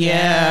that.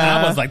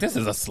 Yeah. I was like, this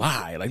is a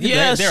slide. Like,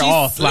 Yeah, they're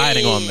all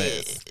sliding on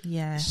this.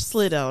 Yeah.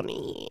 Slid on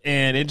it.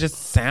 And it just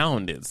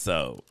sounded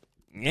so,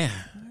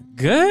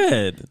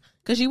 good.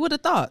 Because you would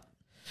have thought.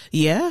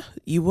 Yeah,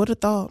 you would have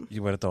thought.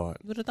 You would have thought.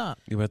 You would have thought.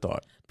 You would have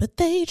thought. But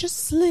they just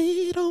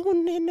slid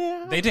on in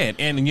there. They did.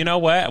 And you know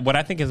what? What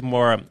I think is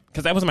more,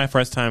 because that was my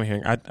first time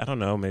hearing, I don't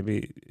know,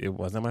 maybe it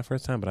wasn't my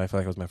first time, but I feel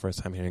like it was my first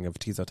time hearing of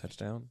Tizo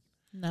Touchdown.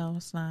 No,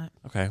 it's not.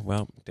 Okay,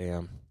 well,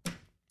 damn.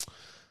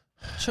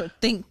 Sure.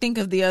 Think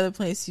of the other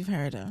place you've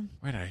heard of.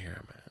 Where did I hear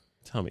him at?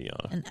 Tell me,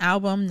 y'all. An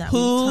album that we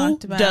Who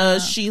talked about.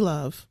 does she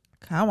love?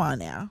 Come on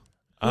now.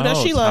 Who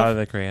does she love? Tyler,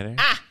 the Creator.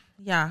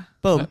 Yeah.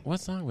 Boom. What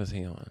song was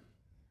he on?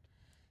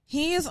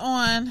 He is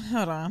on.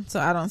 Hold on,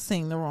 so I don't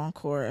sing the wrong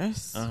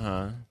chorus.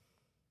 Uh-huh.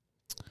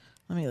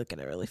 Let me look at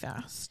it really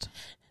fast.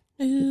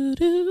 Do,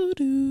 do, do,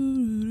 do,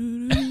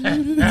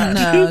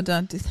 No,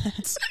 don't do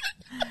that.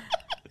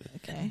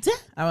 Okay.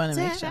 I want to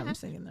make sure I'm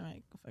singing the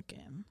right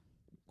fucking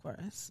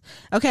chorus.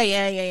 Okay,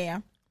 yeah.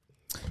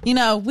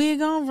 We're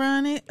gonna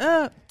run it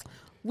up.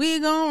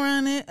 We gonna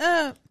run it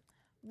up.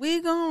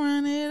 We gonna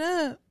run it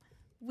up.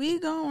 We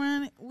gonna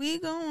run it. We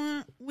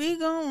gonna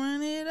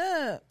run it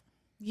up.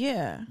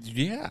 Yeah.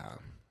 Yeah.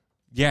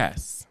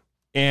 Yes.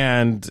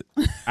 And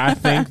I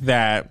think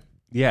that,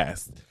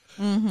 yes.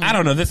 Mm-hmm. I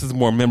don't know. This is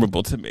more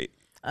memorable to me.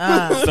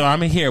 So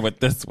I'm here with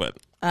this one.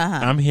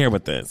 I'm here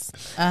with this.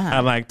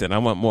 I liked it. I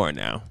want more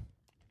now.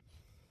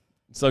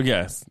 So,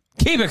 yes.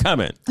 Keep it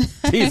coming.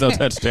 Tizo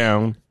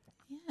Touchdown.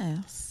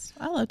 Yes.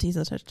 I love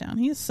Tizo Touchdown.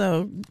 He's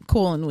so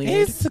cool and weird.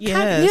 Yes.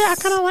 I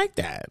kind of like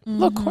that. A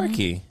little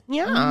quirky.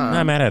 Yeah.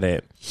 Not mad at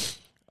it.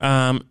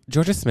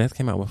 Georgia Smith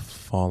came out with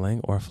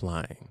Falling or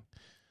Flying.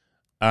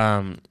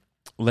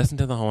 Listened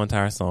to the whole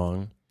entire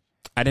song.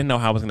 I didn't know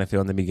how I was going to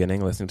feel in the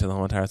beginning listening to the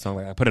whole entire song.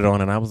 Like, I put it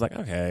on and I was like,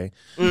 okay.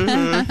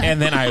 And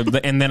then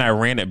I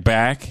ran it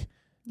back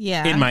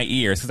in my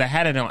ears because I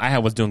had it on. I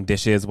was doing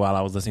dishes while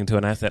I was listening to it,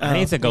 and I said, I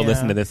need to go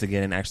listen to this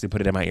again and actually put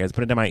it in my ears.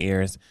 Put it in my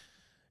ears,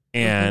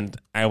 and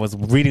I was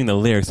reading the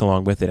lyrics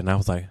along with it, and I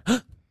was like,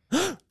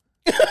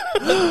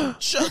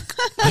 Shook.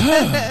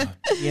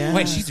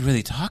 wait, she's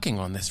really talking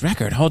on this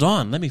record. Hold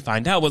on, let me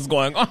find out what's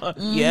going on.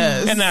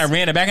 Yes. And then I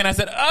ran it back and I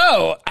said,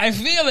 oh, I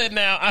feel it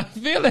now. I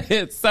feel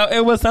it. So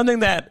it was something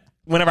that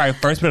whenever I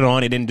first put it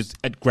on, it didn't just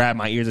grab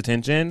my ear's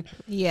attention.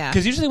 Yeah.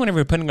 Because usually whenever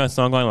you're putting a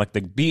song on, like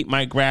the beat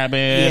might grab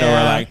it or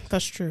like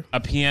that's true. a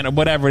piano,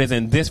 whatever it is.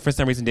 And this for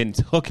some reason didn't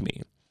hook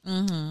me.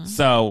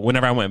 So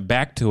whenever I went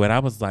back to it, I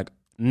was like,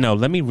 no,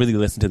 let me really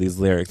listen to these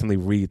lyrics. Let me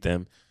read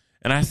them.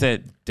 And I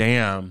said,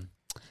 damn.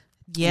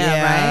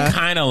 Yeah, right.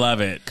 Kind of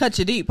love it. Cut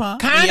you deep, huh?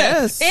 Kind of.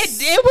 Yes.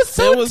 It was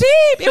so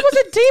deep. It was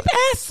a deep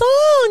ass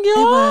song,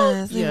 y'all.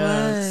 It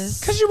was.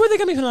 Because you really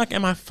got me feeling like,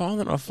 am I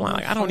falling or flying?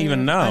 Like, I don't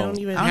even know. I don't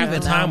even Half know.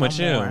 the time with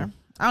you.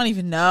 I don't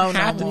even know.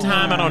 Half the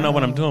time, I don't know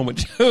what I'm doing with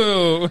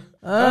you.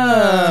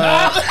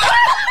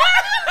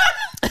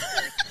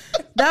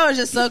 That was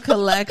just so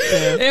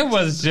collective. It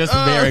was just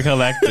very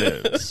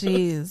collective.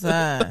 Jesus.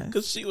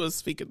 Because she was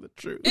speaking the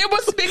truth. It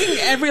was speaking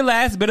every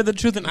last bit of the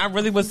truth, and I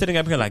really was sitting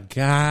up here like,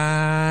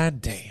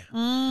 God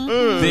damn.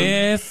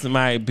 This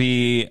might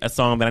be a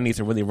song that I need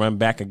to really run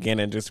back again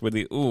and just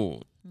really,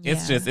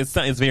 It's just,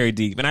 it's very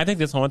deep. And I think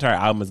this whole entire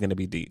album is going to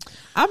be deep.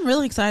 I'm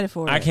really excited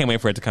for it. I can't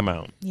wait for it to come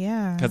out.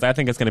 Yeah. Because I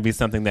think it's going to be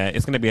something that,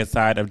 it's going to be a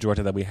side of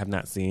Georgia that we have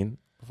not seen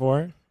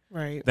before.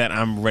 Right. That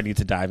I'm ready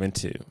to dive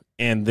into.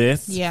 And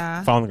this,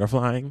 Falling or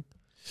Flying,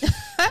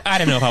 I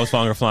didn't know if I was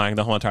falling or flying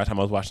the whole entire time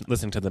I was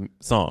listening to the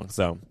song.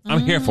 So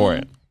I'm here for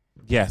it.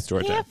 Yes,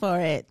 Georgia. Here for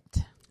it.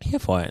 Here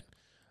for it.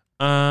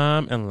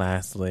 And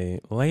lastly,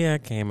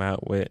 Leia came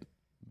out with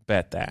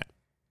Bet That.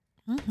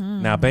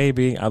 Now,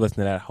 baby, I listened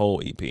to that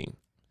whole EP.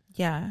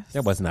 Yes.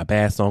 There wasn't a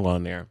bad song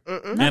on there.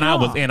 And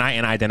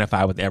I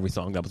identified with every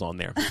song that was on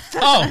there.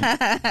 Oh,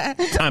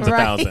 times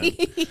 1,000.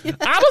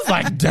 I was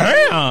like,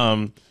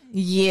 damn.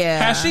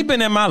 Yeah. Has she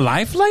been in my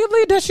life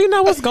lately? Does she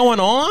know what's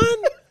going on?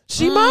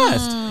 She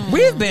must.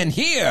 We've been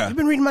here. You've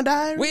been reading my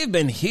diary? We've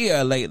been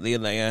here lately,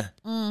 Leia.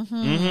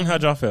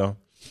 How'd y'all feel?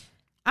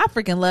 I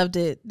freaking loved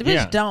it. The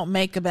bitch don't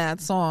make a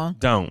bad song.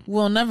 Don't.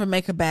 Will never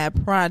make a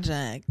bad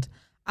project.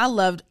 I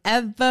loved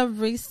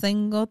every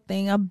single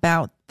thing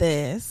about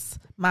this.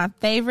 My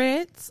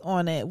favorites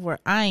on it were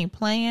I Ain't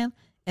Playing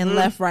and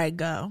Left, Right,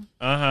 Go.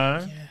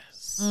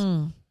 Yes.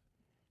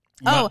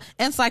 Oh,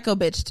 and Psycho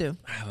Bitch, too.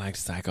 I like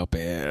Psycho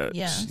Bitch.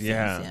 Yes.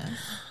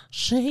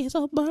 She's a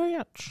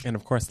bitch. And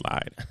of course,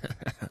 Lied.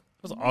 It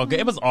was all good.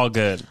 It was all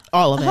good.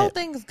 All of The it. whole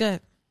thing is good.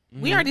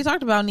 We already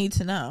talked about Need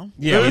to Know.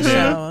 Yeah, we did.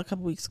 A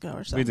couple weeks ago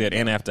or so. We did.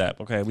 And Effed Up.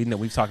 Okay,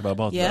 we've talked about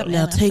both Yep. of those.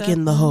 Now And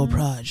taking the whole Mm-hmm.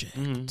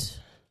 project.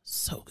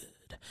 So good.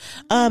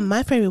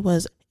 My favorite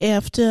was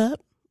Effed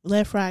Up,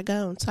 Left, Right,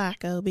 Go, and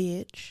Psycho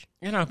Bitch.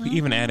 And I'll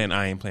even add in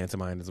I Ain't Playing to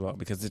mine as well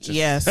because it just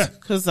Yes,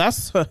 because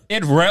that's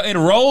it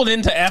rolled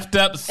into Effed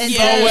Up so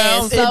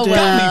well. So well.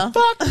 Got me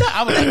fucked up.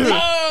 I was like,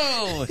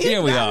 oh,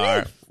 here we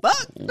are.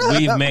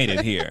 We've made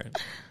it here.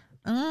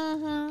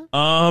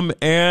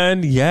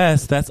 And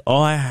yes, that's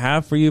all I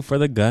have for you for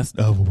the gust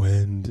of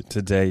wind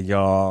today,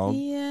 y'all.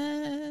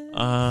 Yes.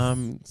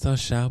 So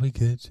shall we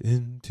get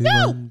into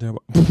under?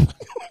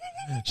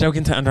 Shall we get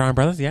into Under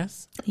Umbrellas?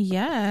 Yes.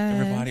 Yes.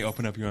 Everybody,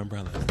 open up your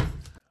umbrellas.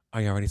 Are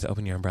y'all ready to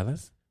open your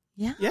umbrellas?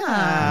 Yeah.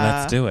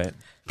 Let's do it.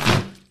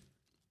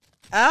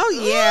 Oh,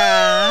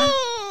 yeah.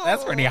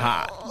 That's pretty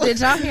hot. Did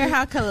y'all hear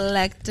how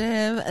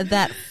collective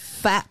that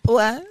fap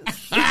was?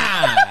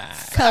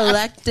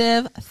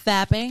 Collective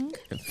fapping.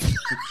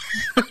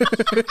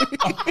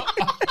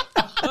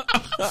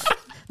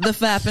 The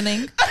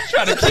fappening.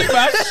 Trying to keep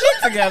my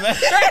shit together.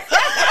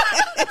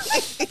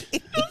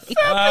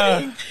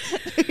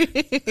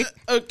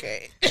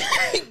 okay.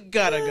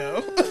 Gotta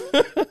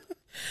go.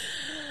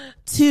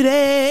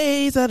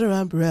 Today's Under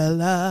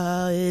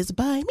Umbrella is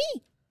by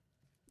me.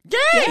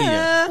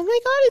 Yeah. Oh my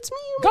God, it's me.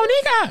 Go,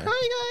 Nika.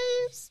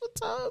 Hi guys.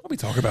 What's up? What we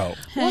talk about?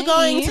 We're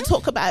going to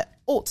talk about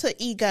alter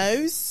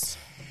egos.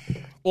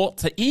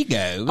 Alter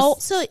egos.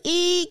 Alter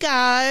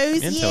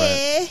egos.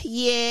 Into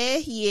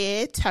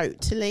Yeah,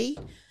 totally.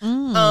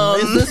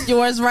 Is this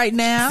yours right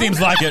now? Seems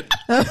like it.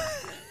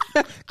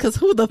 Because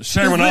who the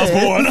Sharon f- is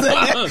Osbourne.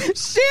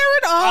 this?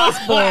 Sharon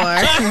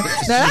Osbourne. Now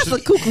that's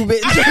a cuckoo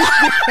bitch.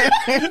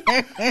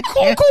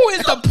 Cuckoo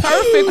is the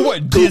perfect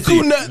word.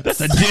 Dizzy. That's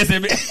a dizzy.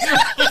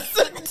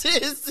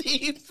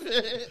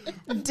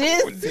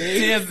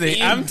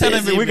 Dizzy. I'm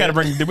telling you, we gotta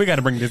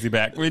bring Dizzy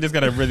back. We just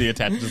gotta really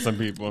attach it to some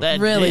people.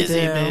 Really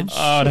do.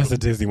 Oh, that's a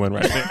Dizzy one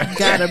right there.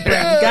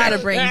 Gotta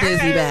bring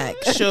Dizzy back.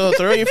 She'll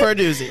throw you for a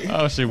doozy.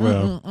 Oh, she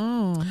will.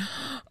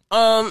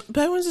 But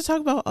I wanted to talk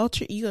about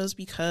alter egos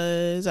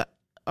because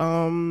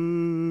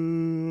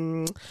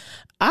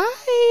I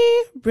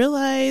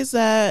realized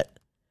that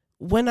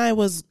when I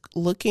was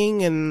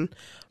looking and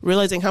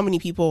realizing how many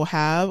people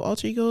have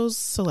alter egos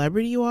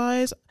celebrity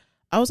wise,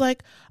 I was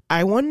like,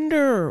 I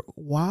wonder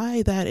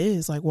why that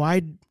is. Like,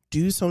 why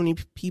do so many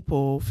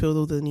people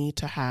feel the need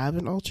to have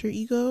an alter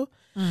ego?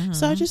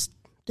 So I just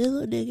did a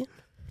little digging.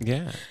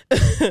 Yeah.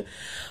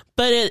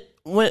 But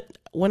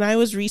when I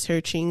was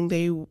researching,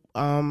 they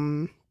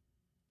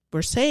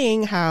were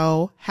saying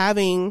how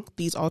having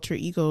these alter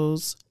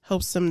egos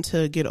helps them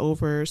to get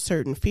over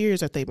certain fears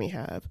that they may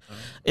have.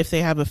 If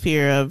they have a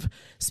fear of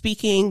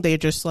speaking, they're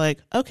just like,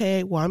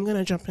 okay, well, I'm going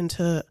to jump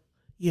into,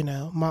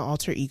 my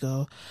alter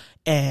ego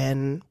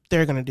and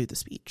they're going to do the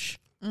speech.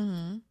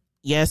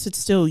 Yes, it's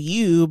still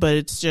you, but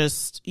it's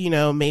just,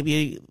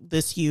 maybe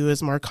this you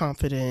is more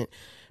confident.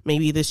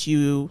 Maybe this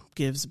you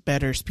gives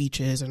better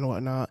speeches and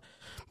whatnot.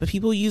 But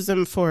people use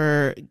them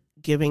for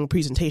giving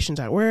presentations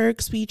at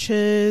work,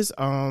 speeches.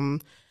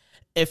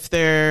 If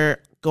they're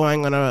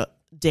going on a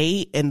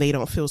date and they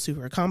don't feel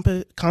super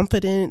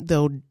confident,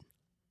 they'll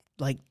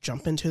like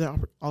jump into their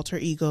alter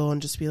ego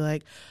and just be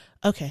like,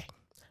 okay,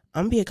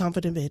 I'm gonna be a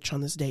confident bitch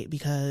on this date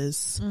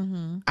because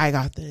I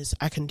got this,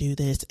 I can do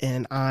this,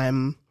 and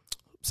I'm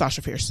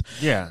Sasha Fierce.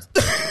 Yeah.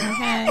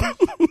 Okay.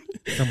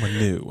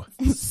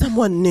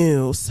 Someone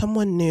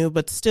new,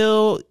 but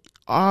still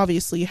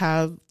obviously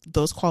have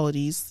those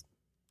qualities,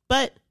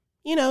 but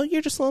you know,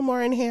 you're just a little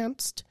more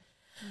enhanced.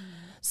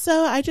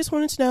 So I just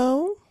wanted to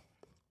know,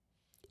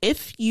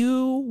 if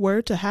you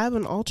were to have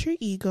an alter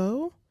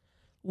ego,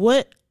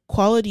 what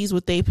qualities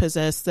would they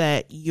possess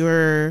that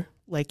your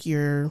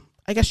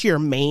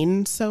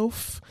main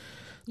self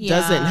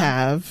doesn't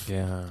have?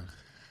 Yeah.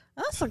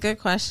 That's a good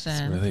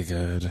question. It's really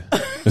good.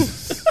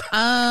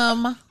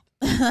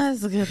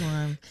 That's a good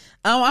one.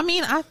 I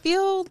mean, I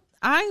feel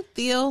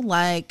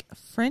like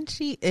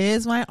Frenchie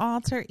is my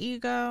alter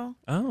ego.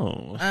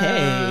 Oh.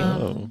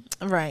 Hey.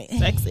 Right.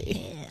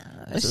 Sexy.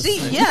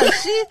 Yeah.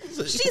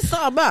 She's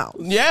all about.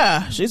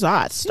 Yeah, she's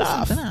hot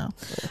stuff.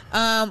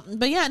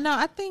 But yeah, no,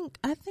 I think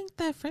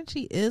that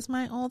Frenchie is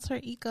my alter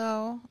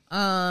ego.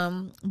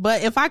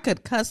 But if I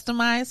could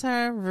customize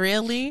her,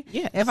 really,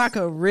 if I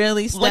could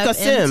really step like a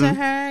sim.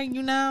 into her,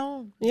 you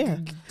know,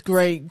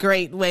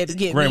 great way to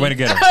get Great me. way to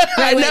get her.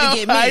 Great way to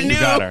get me. I knew. You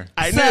got her.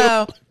 I knew.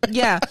 So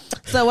yeah.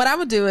 So what I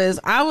would do is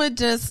I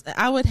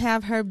would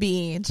have her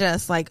be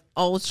just like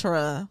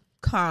ultra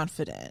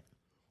confident,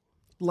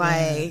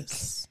 like,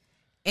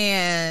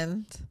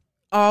 and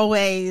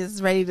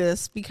always ready to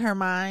speak her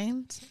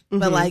mind,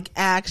 but like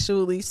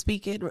actually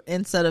speak it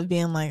instead of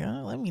being like,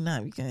 oh, let me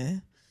not,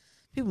 because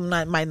people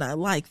might not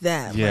like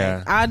that. Yeah.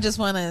 Like, I just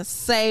want to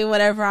say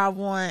whatever I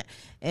want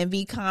and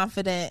be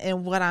confident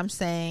in what I'm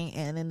saying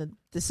and in the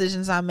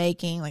decisions I'm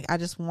making. Like, I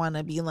just want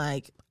to be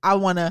like, I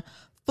want to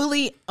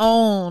fully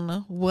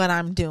own what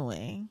I'm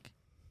doing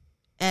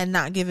and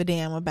not give a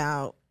damn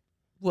about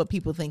what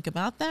people think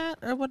about that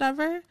or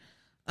whatever.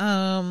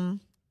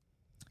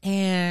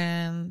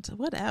 And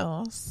what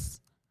else?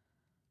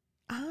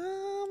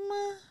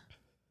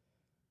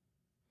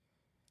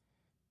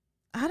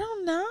 I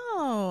don't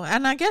know.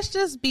 And I guess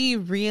just be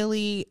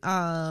really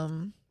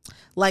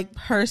like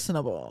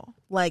personable,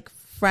 like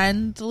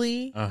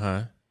friendly,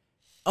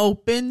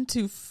 open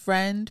to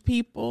friend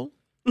people.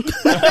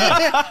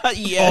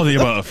 Yeah. All the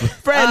above.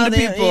 Friend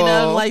people. You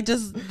know, like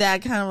just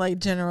that kind of like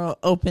general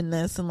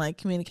openness and like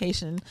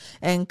communication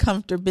and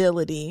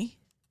comfortability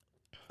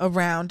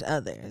around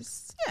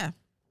others. Yeah.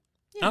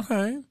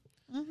 Okay.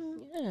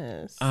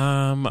 Yes.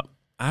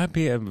 I'd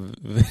be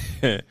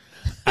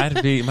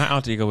my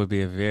alter ego would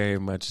be a very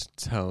much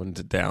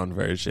toned down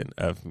version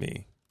of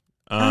me.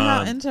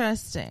 How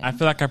interesting. I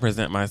feel like I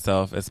present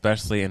myself,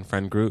 especially in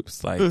friend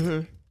groups, like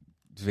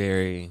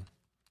very,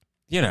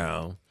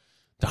 dominant.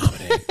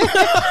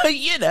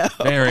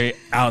 Very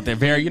out there,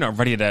 very,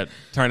 ready to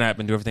turn up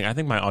and do everything. I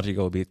think my alter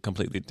ego would be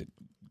completely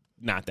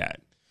not that.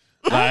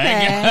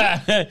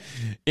 Like, Okay.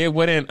 it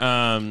wouldn't,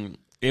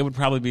 it would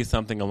probably be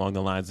something along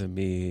the lines of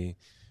me.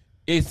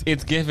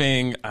 It's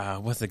giving,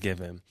 what's it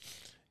giving?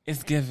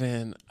 It's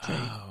giving,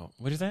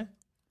 what'd you say?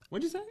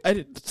 What'd you say? I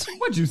didn't.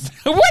 What'd you say?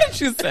 What did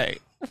you say?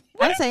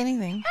 I didn't say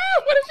anything.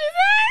 What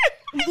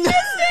did you say?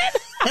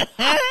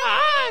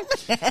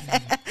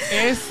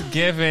 It's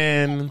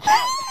giving,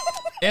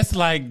 it's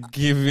like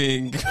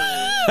giving,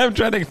 I'm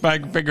trying to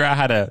figure out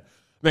how to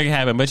make it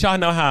happen. But y'all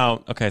know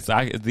how,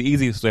 the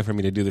easiest way for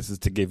me to do this is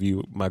to give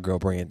you my girl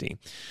Brandy.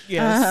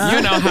 Yes.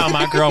 You know how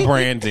my girl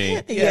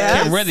Brandy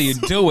Yes. can really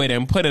do it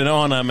and put it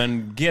on them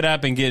and get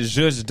up and get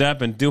zhuzhed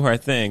up and do her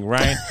thing,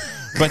 right?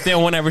 But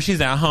then whenever she's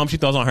at home, she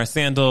throws on her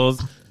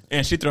sandals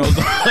and she throws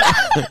on...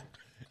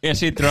 And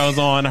she throws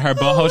on her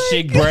boho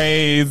chic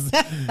braids,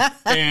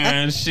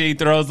 and she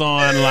throws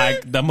on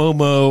like the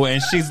moo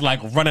and she's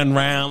like running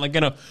around, like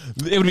it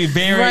would be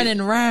very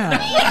Running around.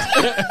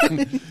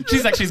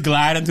 she's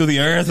gliding through the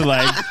earth,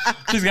 like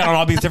she's got on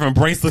all these different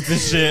bracelets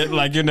and shit,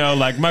 like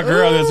like my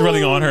girl is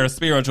really on her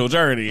spiritual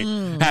journey.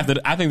 I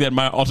think that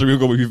my alter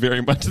ego would be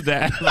very much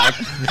that, like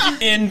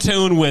in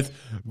tune with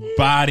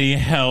body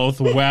health,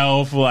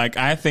 wealth. Like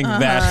I think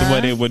that's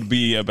what it would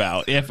be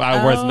about if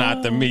I was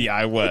not the me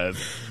I was.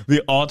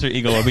 The alter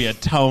ego would be a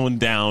toned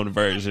down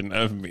version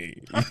of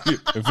me.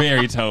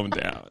 Very toned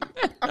down.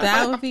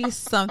 That would be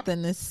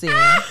something to see.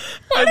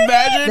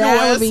 Imagine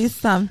That would be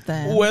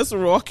something. Wes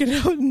walking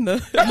out in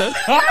the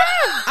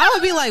I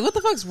would be like, "What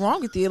the fuck's wrong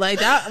with you?" Like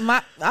that.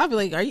 I'd be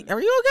like, "Are you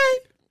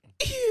okay?"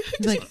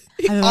 Like,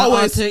 having my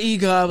Always- alter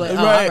ego. I'm like,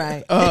 all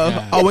right.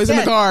 Always in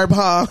the garb,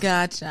 huh?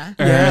 Gotcha.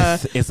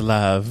 Earth is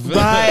love.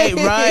 Right.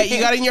 You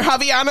got in your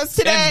Havaianas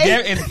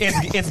today?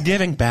 It's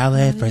giving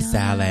ballad for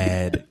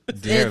salad.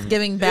 It's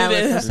giving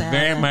ballad for salad.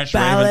 Very much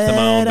Ballad. Raven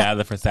Simone,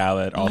 ballad for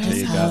salad, alter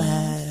ego.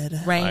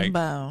 Salad.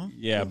 Rainbow.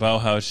 Yeah,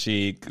 boho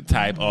chic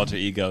type alter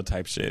ego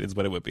type shit is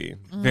what it would be.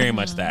 Very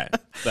much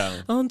that.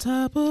 So On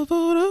top of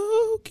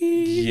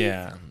Odoki.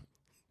 yeah.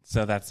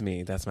 So that's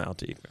me. That's my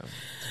alter ego.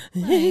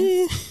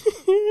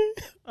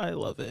 I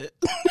love it.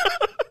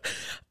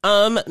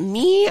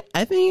 Me,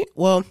 I think,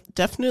 well,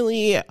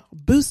 definitely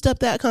boost up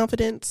that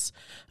confidence.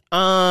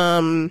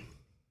 I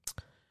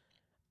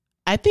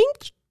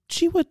think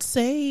she would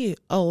say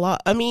a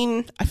lot. I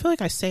mean, I feel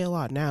like I say a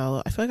lot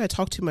now. I feel like I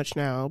talk too much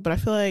now, but I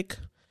feel like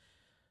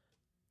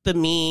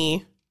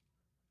the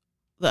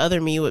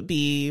other me would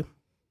be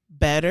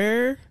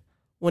better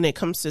when it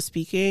comes to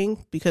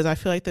speaking, because I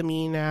feel like the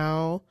me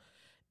now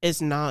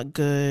is not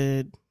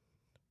good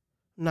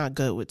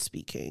with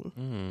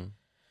speaking.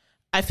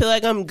 I feel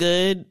like I'm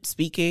good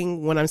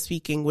speaking when I'm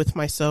speaking with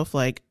myself,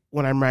 like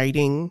when I'm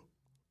writing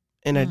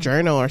in a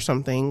journal or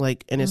something,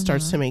 like, and it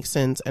starts to make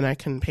sense and I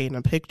can paint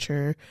a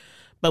picture.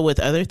 But with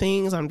other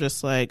things, I'm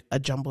just like a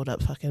jumbled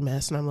up fucking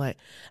mess, and I'm like,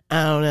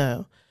 I don't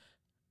know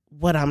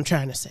what I'm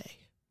trying to say,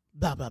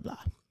 blah blah blah,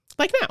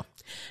 like now.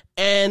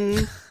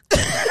 And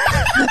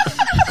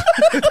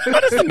I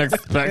didn't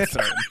expect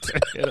her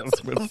to hit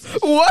us with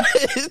what?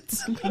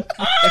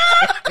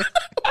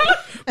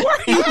 Why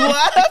are you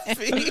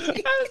laughing?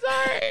 I'm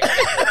sorry. I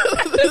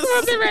just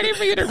wasn't ready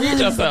for you to read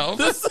yourself.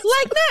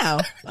 Like now.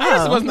 I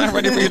just was not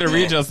ready for you to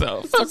read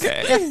yourself.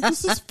 Okay.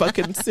 This is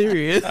fucking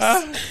serious.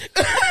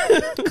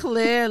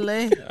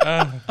 Clearly.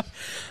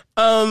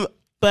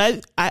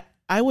 But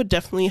I would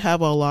definitely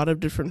have a lot of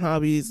different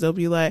hobbies. They'll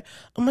be like,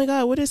 oh my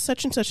God, what is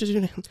such and such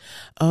doing?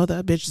 Oh,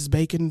 that bitch is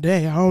baking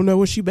today. I don't know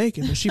what she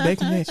baking, but she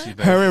baking today.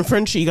 Her and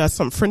Frenchie got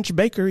some French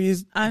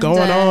bakeries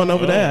going on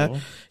over there.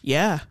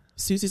 Yeah.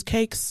 Susie's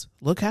Cakes.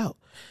 Look out.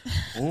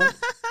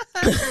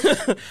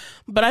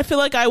 But I feel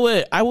like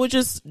I would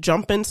just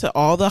jump into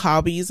all the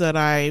hobbies that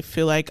I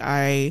feel like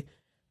I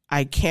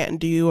can't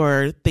do,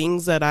 or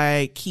things that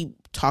I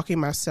keep talking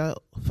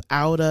myself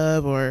out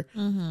of, or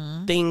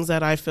things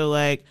that I feel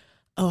like,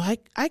 oh,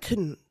 I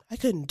couldn't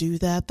do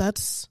that.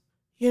 That's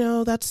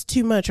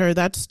too much, or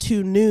that's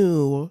too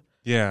new.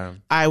 Yeah.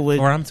 I would,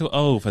 or I'm too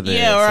old for this.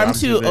 Yeah, or I'm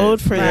too old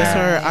for this,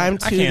 or I'm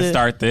too. I can't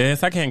start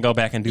this. I can't go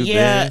back and do this.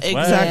 Yeah,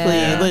 exactly.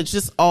 Yeah. Like,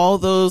 just all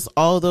those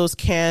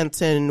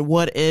can'ts and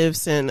what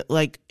ifs, and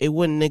like it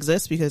wouldn't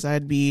exist because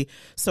I'd be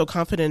so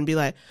confident and be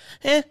like,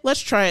 let's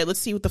try it.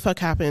 Let's see what the fuck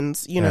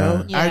happens. You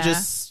know, Yeah.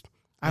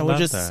 I would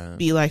just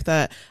be like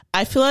that.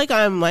 I feel like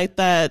I'm like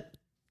that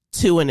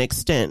to an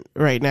extent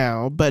right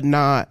now, but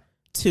not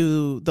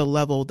to the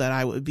level that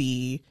I would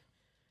be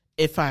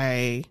if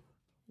I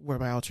were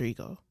my alter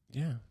ego.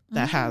 Yeah.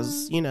 That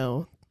has,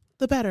 the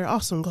better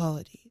awesome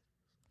quality.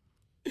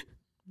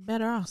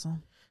 Better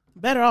awesome.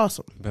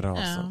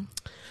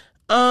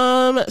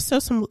 So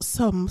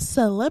some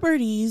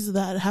celebrities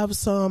that have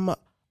some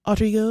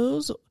alter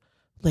egos: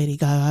 Lady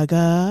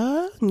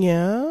Gaga,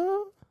 yeah,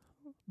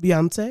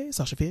 Beyoncé,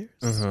 Sasha Fierce.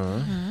 Wait,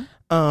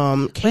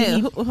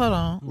 hold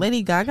on.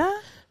 Lady Gaga?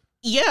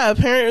 Yeah,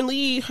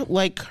 apparently,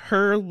 like,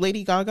 her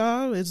Lady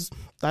Gaga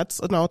that's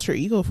an alter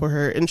ego for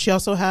her, and she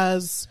also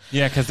has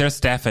because there's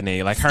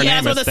Stephanie. Like, her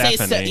name is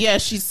Stephanie.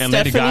 She's and Stephanie.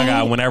 Lady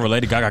Gaga. Whenever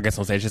Lady Gaga gets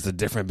on stage, it's a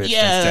different bitch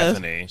than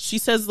Stephanie. She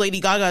says Lady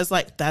Gaga is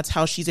like, that's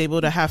how she's able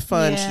to have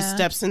fun. Yeah. She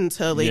steps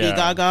into Lady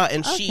Gaga,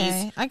 and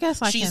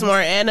she's more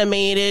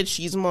animated.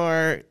 She's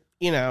more,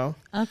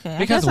 Okay.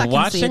 Because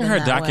watching her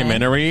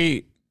documentary,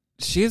 way.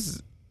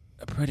 she's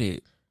a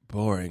pretty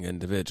boring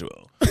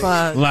individual.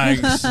 Fuck.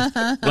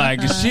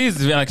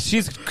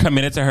 she's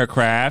committed to her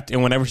craft,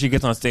 and whenever she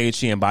gets on stage,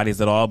 she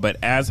embodies it all. But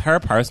as her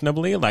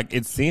personally, like,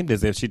 it seemed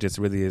as if she just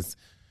really is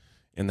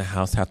in the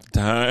house half the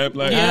time,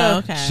 like,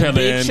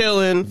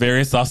 chilling,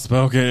 very soft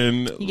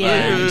spoken,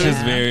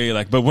 just very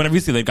like. But whenever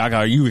you see Lady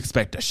Gaga, you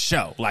expect a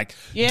show, like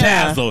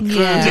dazzle,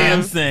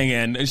 dancing,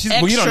 and she's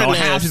you don't know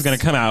how she's gonna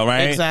come out,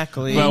 right?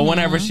 Exactly. But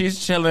whenever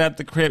she's chilling at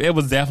the crib, it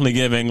was definitely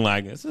giving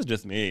like, this is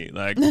just me,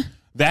 like.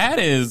 That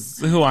is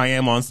who I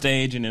am on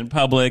stage and in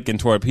public and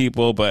toward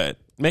people, but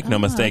make no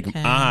mistake,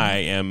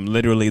 I am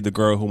literally the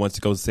girl who wants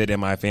to go sit in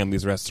my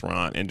family's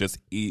restaurant and just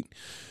eat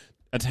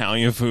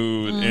Italian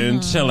food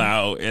and chill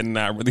out and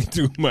not really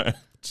do much.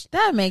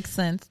 That makes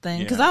sense then,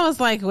 because I was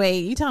like,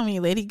 wait, you tell me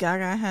Lady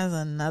Gaga has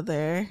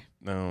another,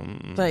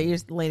 but your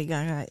Lady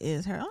Gaga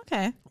is her.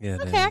 Okay. Yeah,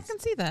 okay, I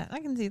can see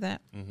that.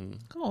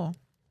 Cool.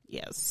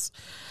 Yes.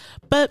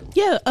 But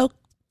yeah, a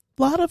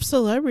lot of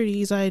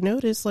celebrities I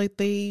noticed, like,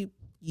 they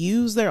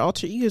use their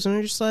alter egos, and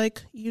they're just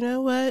like, you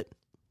know what,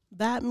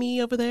 that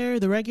me over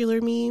there, the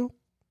regular me,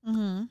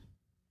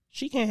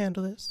 she can't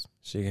handle this.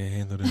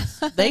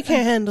 They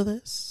can't handle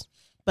this.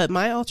 But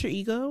my alter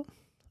ego,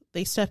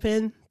 they step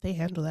in, they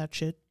handle that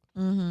shit.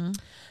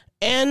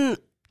 And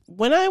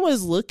when I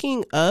was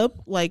looking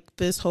up, like,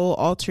 this whole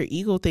alter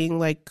ego thing,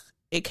 like,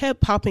 it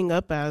kept popping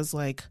up as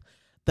like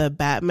the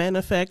Batman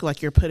effect,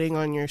 like you're putting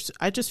on your.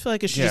 I just feel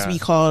like it should just be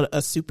called a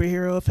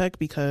superhero effect,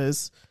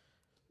 because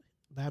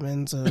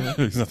Batman's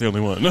he's not the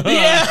only one.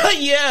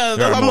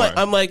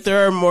 I'm like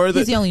there are more.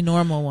 He's the only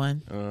normal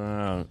one.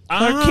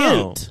 Clark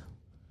Kent.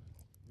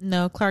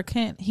 No, Clark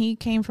Kent. He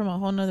came from a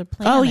whole nother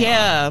planet. Oh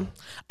yeah,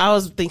 I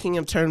was thinking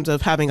in terms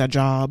of having a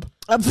job.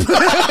 I'm serious.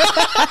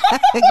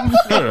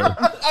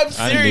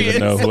 I didn't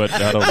even know what.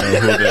 I don't know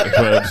who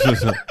that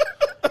was.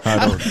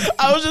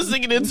 I was just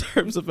thinking in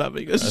terms of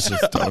having a I show.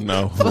 just don't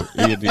know.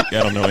 I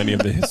don't know any of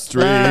the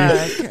history.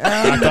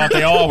 I thought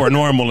they all were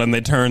normal and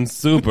they turned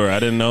super. I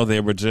didn't know they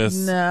were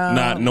just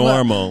not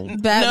normal. No,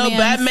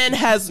 Batman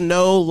has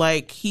no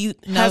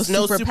has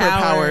no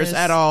superpowers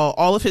at all.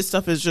 All of his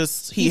stuff is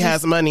just he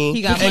has money.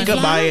 He got and money.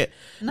 could buy it.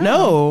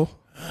 No.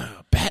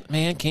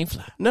 Batman can't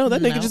fly. No,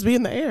 that nigga just be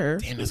in the air.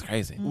 Damn, that's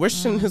crazy.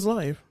 Wishing his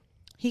life.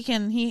 He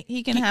can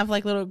have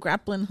like little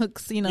grappling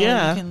hooks, you know.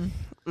 Yeah. He can,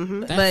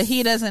 but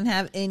he doesn't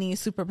have any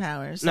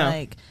superpowers. No.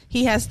 Like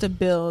he has to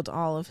build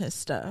all of his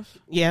stuff.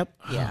 Yep.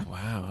 Yeah. Oh,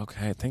 wow.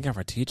 Okay. Thank you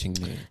for teaching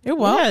me. You're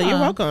welcome. Yeah, you're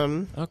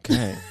welcome.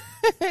 Okay.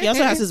 He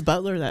also has his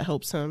butler that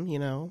helps him, you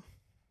know.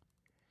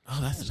 Oh,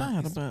 that's I had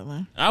a nice.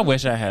 butler. I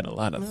wish I had a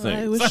lot of I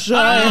things. wish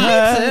I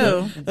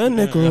had too. a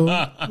nickel.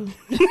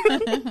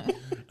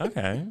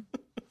 Okay.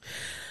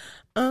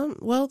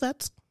 Well,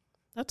 that's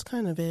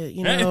kind of it.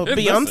 You Hey, know, listen.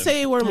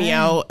 Beyonce wore me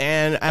out,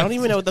 and I don't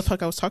even know what the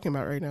fuck I was talking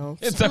about right now.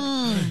 It's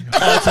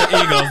alter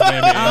egos,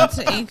 baby.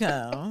 Alter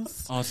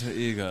egos. Alter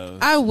egos.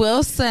 I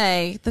will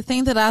say the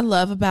thing that I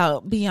love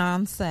about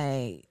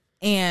Beyonce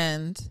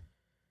and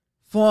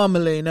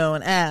formerly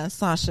known as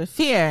Sasha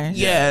Fierce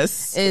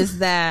Yes. is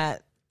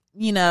that,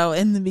 you know,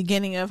 in the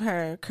beginning of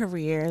her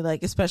career,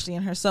 like especially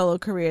in her solo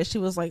career, she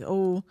was like,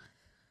 oh,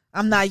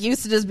 I'm not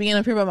used to just being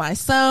up here by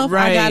myself.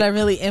 Right. I gotta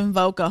really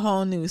invoke a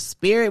whole new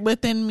spirit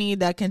within me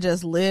that can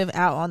just live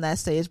out on that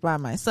stage by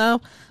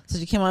myself. So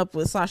she came up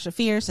with Sasha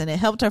Fierce, and it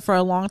helped her for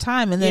a long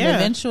time. And then Yeah.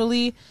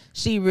 eventually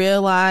she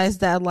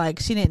realized that like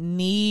she didn't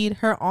need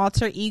her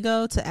alter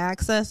ego to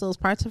access those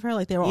parts of her.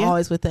 Like they were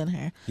always within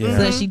her. Yeah.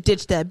 So then she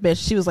ditched that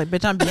bitch. She was like,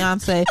 bitch, I'm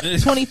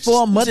Beyonce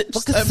 24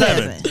 motherfucking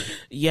 7.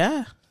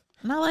 Yeah.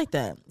 And I like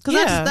that. Because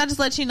Yeah. that just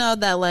lets you know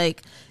that,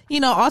 like, you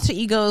know, alter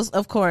egos,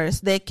 of course,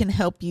 they can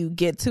help you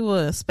get to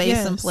a space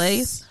and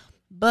place.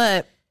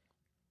 But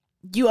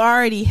you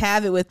already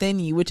have it within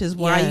you, which is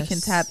why you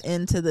can tap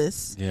into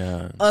this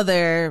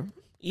other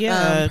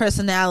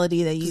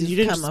personality that You you've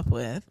didn't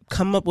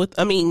come up with.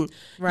 I mean,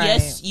 Right.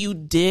 yes, you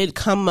did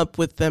come up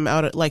with them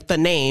out of, like, the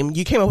name.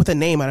 You came up with a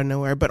name out of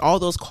nowhere, but all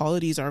those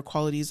qualities are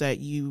qualities that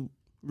you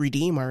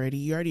redeem already.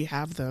 You already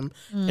have them.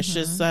 It's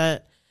just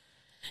that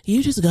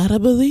you just gotta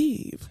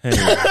believe. Hey.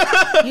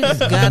 You just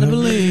gotta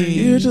believe.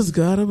 You just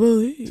gotta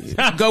believe.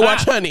 Go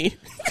watch Honey.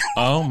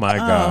 Oh my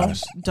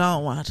gosh.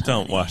 Don't watch it.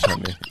 Don't watch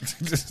Honey.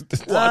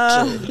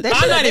 Watch it. They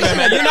I'm not even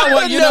mad. You know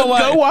what? You know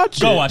what? Go watch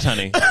Go it. watch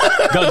Honey.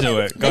 Go do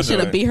it. Go They do should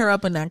have it. beat her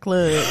up in that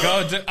club.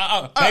 Go do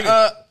baby.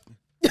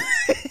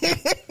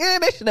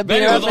 They should have beat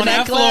Baby her was up in on that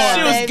that floor. club.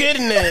 She was baby.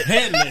 getting it.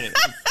 Hitting it.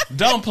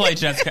 Don't play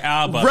Jessica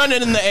Alba. Run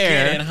it in the Get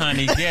air. it,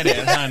 honey. Get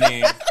it,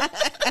 honey.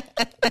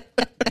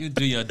 You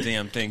do your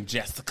damn thing,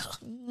 Jessica.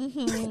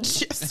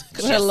 Just,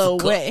 With her little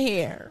wet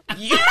hair.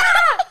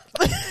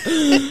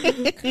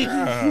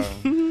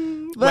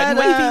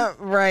 But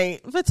right.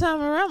 But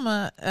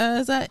Tamarama,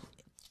 is that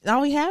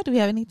all we have? Do we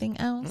have anything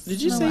else?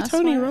 Did you No say last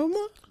Tony word?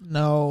 Roma?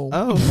 No.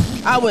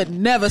 Oh. I would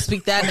never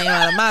speak that name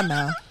out of my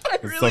mouth.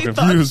 I'm so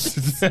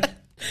confused.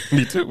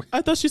 Me too.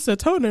 I thought she said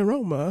Tony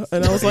Roma,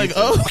 and I was like,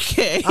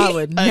 okay. I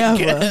would never.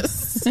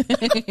 guess.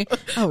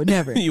 I would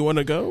never. You want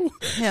to go?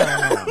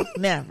 Hell no.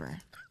 Never.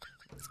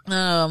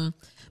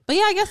 But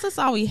yeah, I guess that's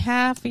all we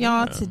have for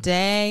y'all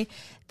today.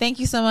 Thank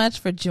you so much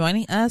for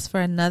joining us for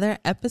another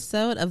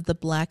episode of The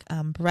Black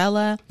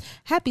Umbrella.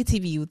 Happy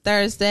TVU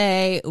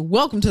Thursday.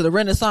 Welcome to the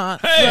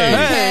Renaissance.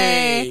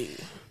 Hey.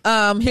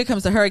 Here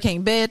comes the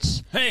hurricane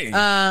bitch. Hey.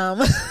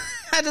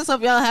 I just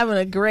hope y'all having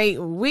a great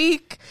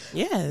week.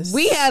 Yes.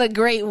 We had a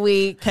great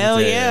week. Hell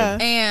We did. yeah.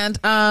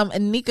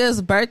 And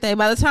Nika's birthday,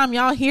 by the time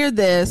y'all hear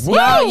this,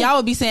 y'all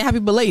would be saying happy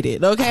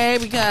belated, okay?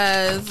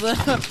 Because, woo!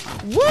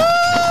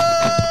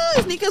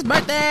 It's Nika's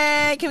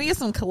birthday. Can we get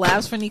some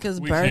collabs for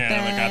Nika's We birthday?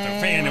 can. I got the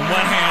fan in one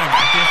hand.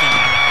 I got this in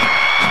my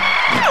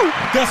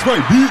hand. That's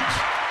right, bitch.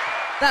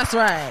 That's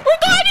right. We're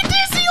going to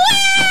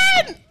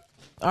Disneyland!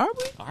 Are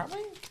we? Are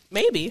we?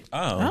 Maybe.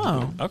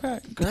 Oh. Okay.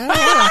 Girl,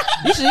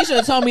 you should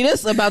have told me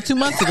this about 2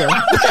 months ago.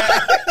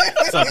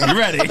 So be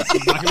ready.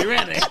 Be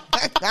ready.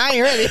 I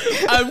ain't ready.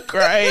 I'm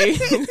crying.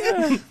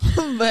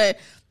 But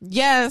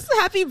yes,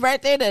 happy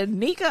birthday to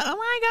Nika. Oh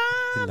my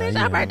God. It's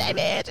our Yeah. birthday,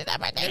 bitch. It's our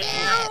birthday,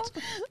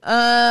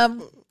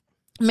 bitch.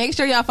 Make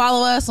sure y'all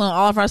follow us on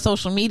all of our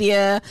social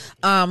media,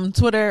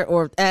 Twitter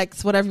or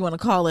X, whatever you want to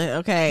call it.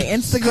 Okay.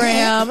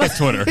 Instagram, It's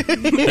Twitter.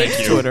 Thank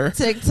you. Twitter.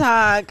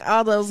 TikTok,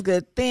 all those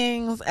good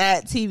things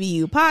at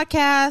TVU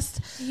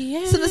Podcast.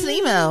 Send us an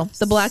email,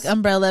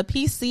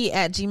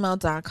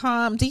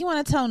 theblackUmbrellaPC@gmail.com. Do you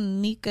want to tell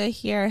Nika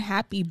here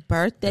happy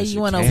birthday? Yes, you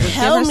you want to can. give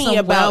Tell her me some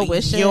about well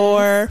wishes?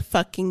 your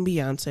fucking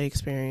Beyonce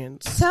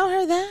experience. Tell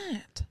her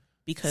that.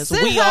 Because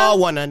Send we her- all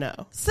want to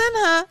know. Send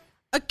her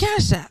a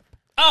Cash App.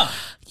 Oh.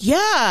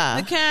 Yeah.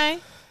 Okay.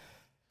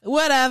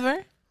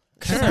 Whatever.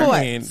 Sure. Support.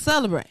 I mean-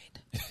 Celebrate.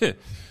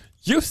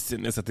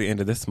 Houston is at the end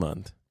of this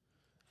month.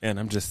 And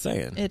I'm just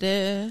saying. It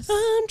is.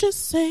 I'm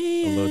just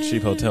saying. A little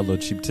cheap hotel, a little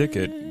cheap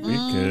ticket. We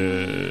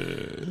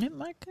could. It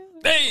might go.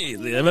 Hey,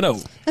 let me know.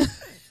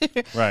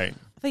 Right.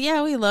 But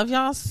yeah, we love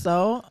y'all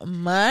so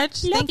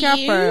much. Love Thank y'all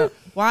you. for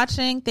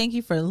watching. Thank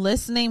you for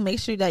listening. Make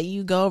sure that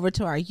you go over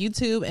to our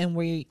YouTube and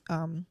where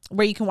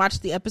you can watch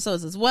the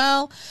episodes as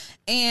well.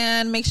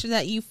 And make sure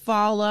that you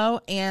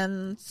follow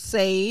and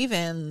save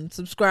and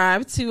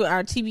subscribe to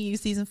our TBU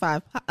Season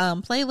 5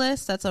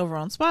 playlist. That's over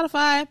on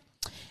Spotify.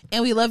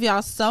 And we love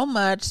y'all so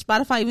much.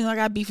 Spotify, even though I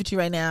got beef with you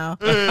right now.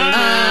 But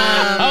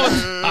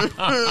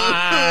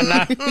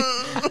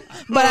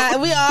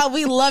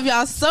we love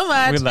y'all so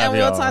much. And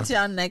we'll talk to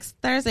y'all next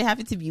Thursday.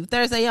 Happy TBU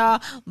Thursday,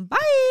 y'all. Bye.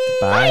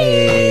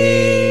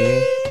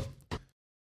 Bye.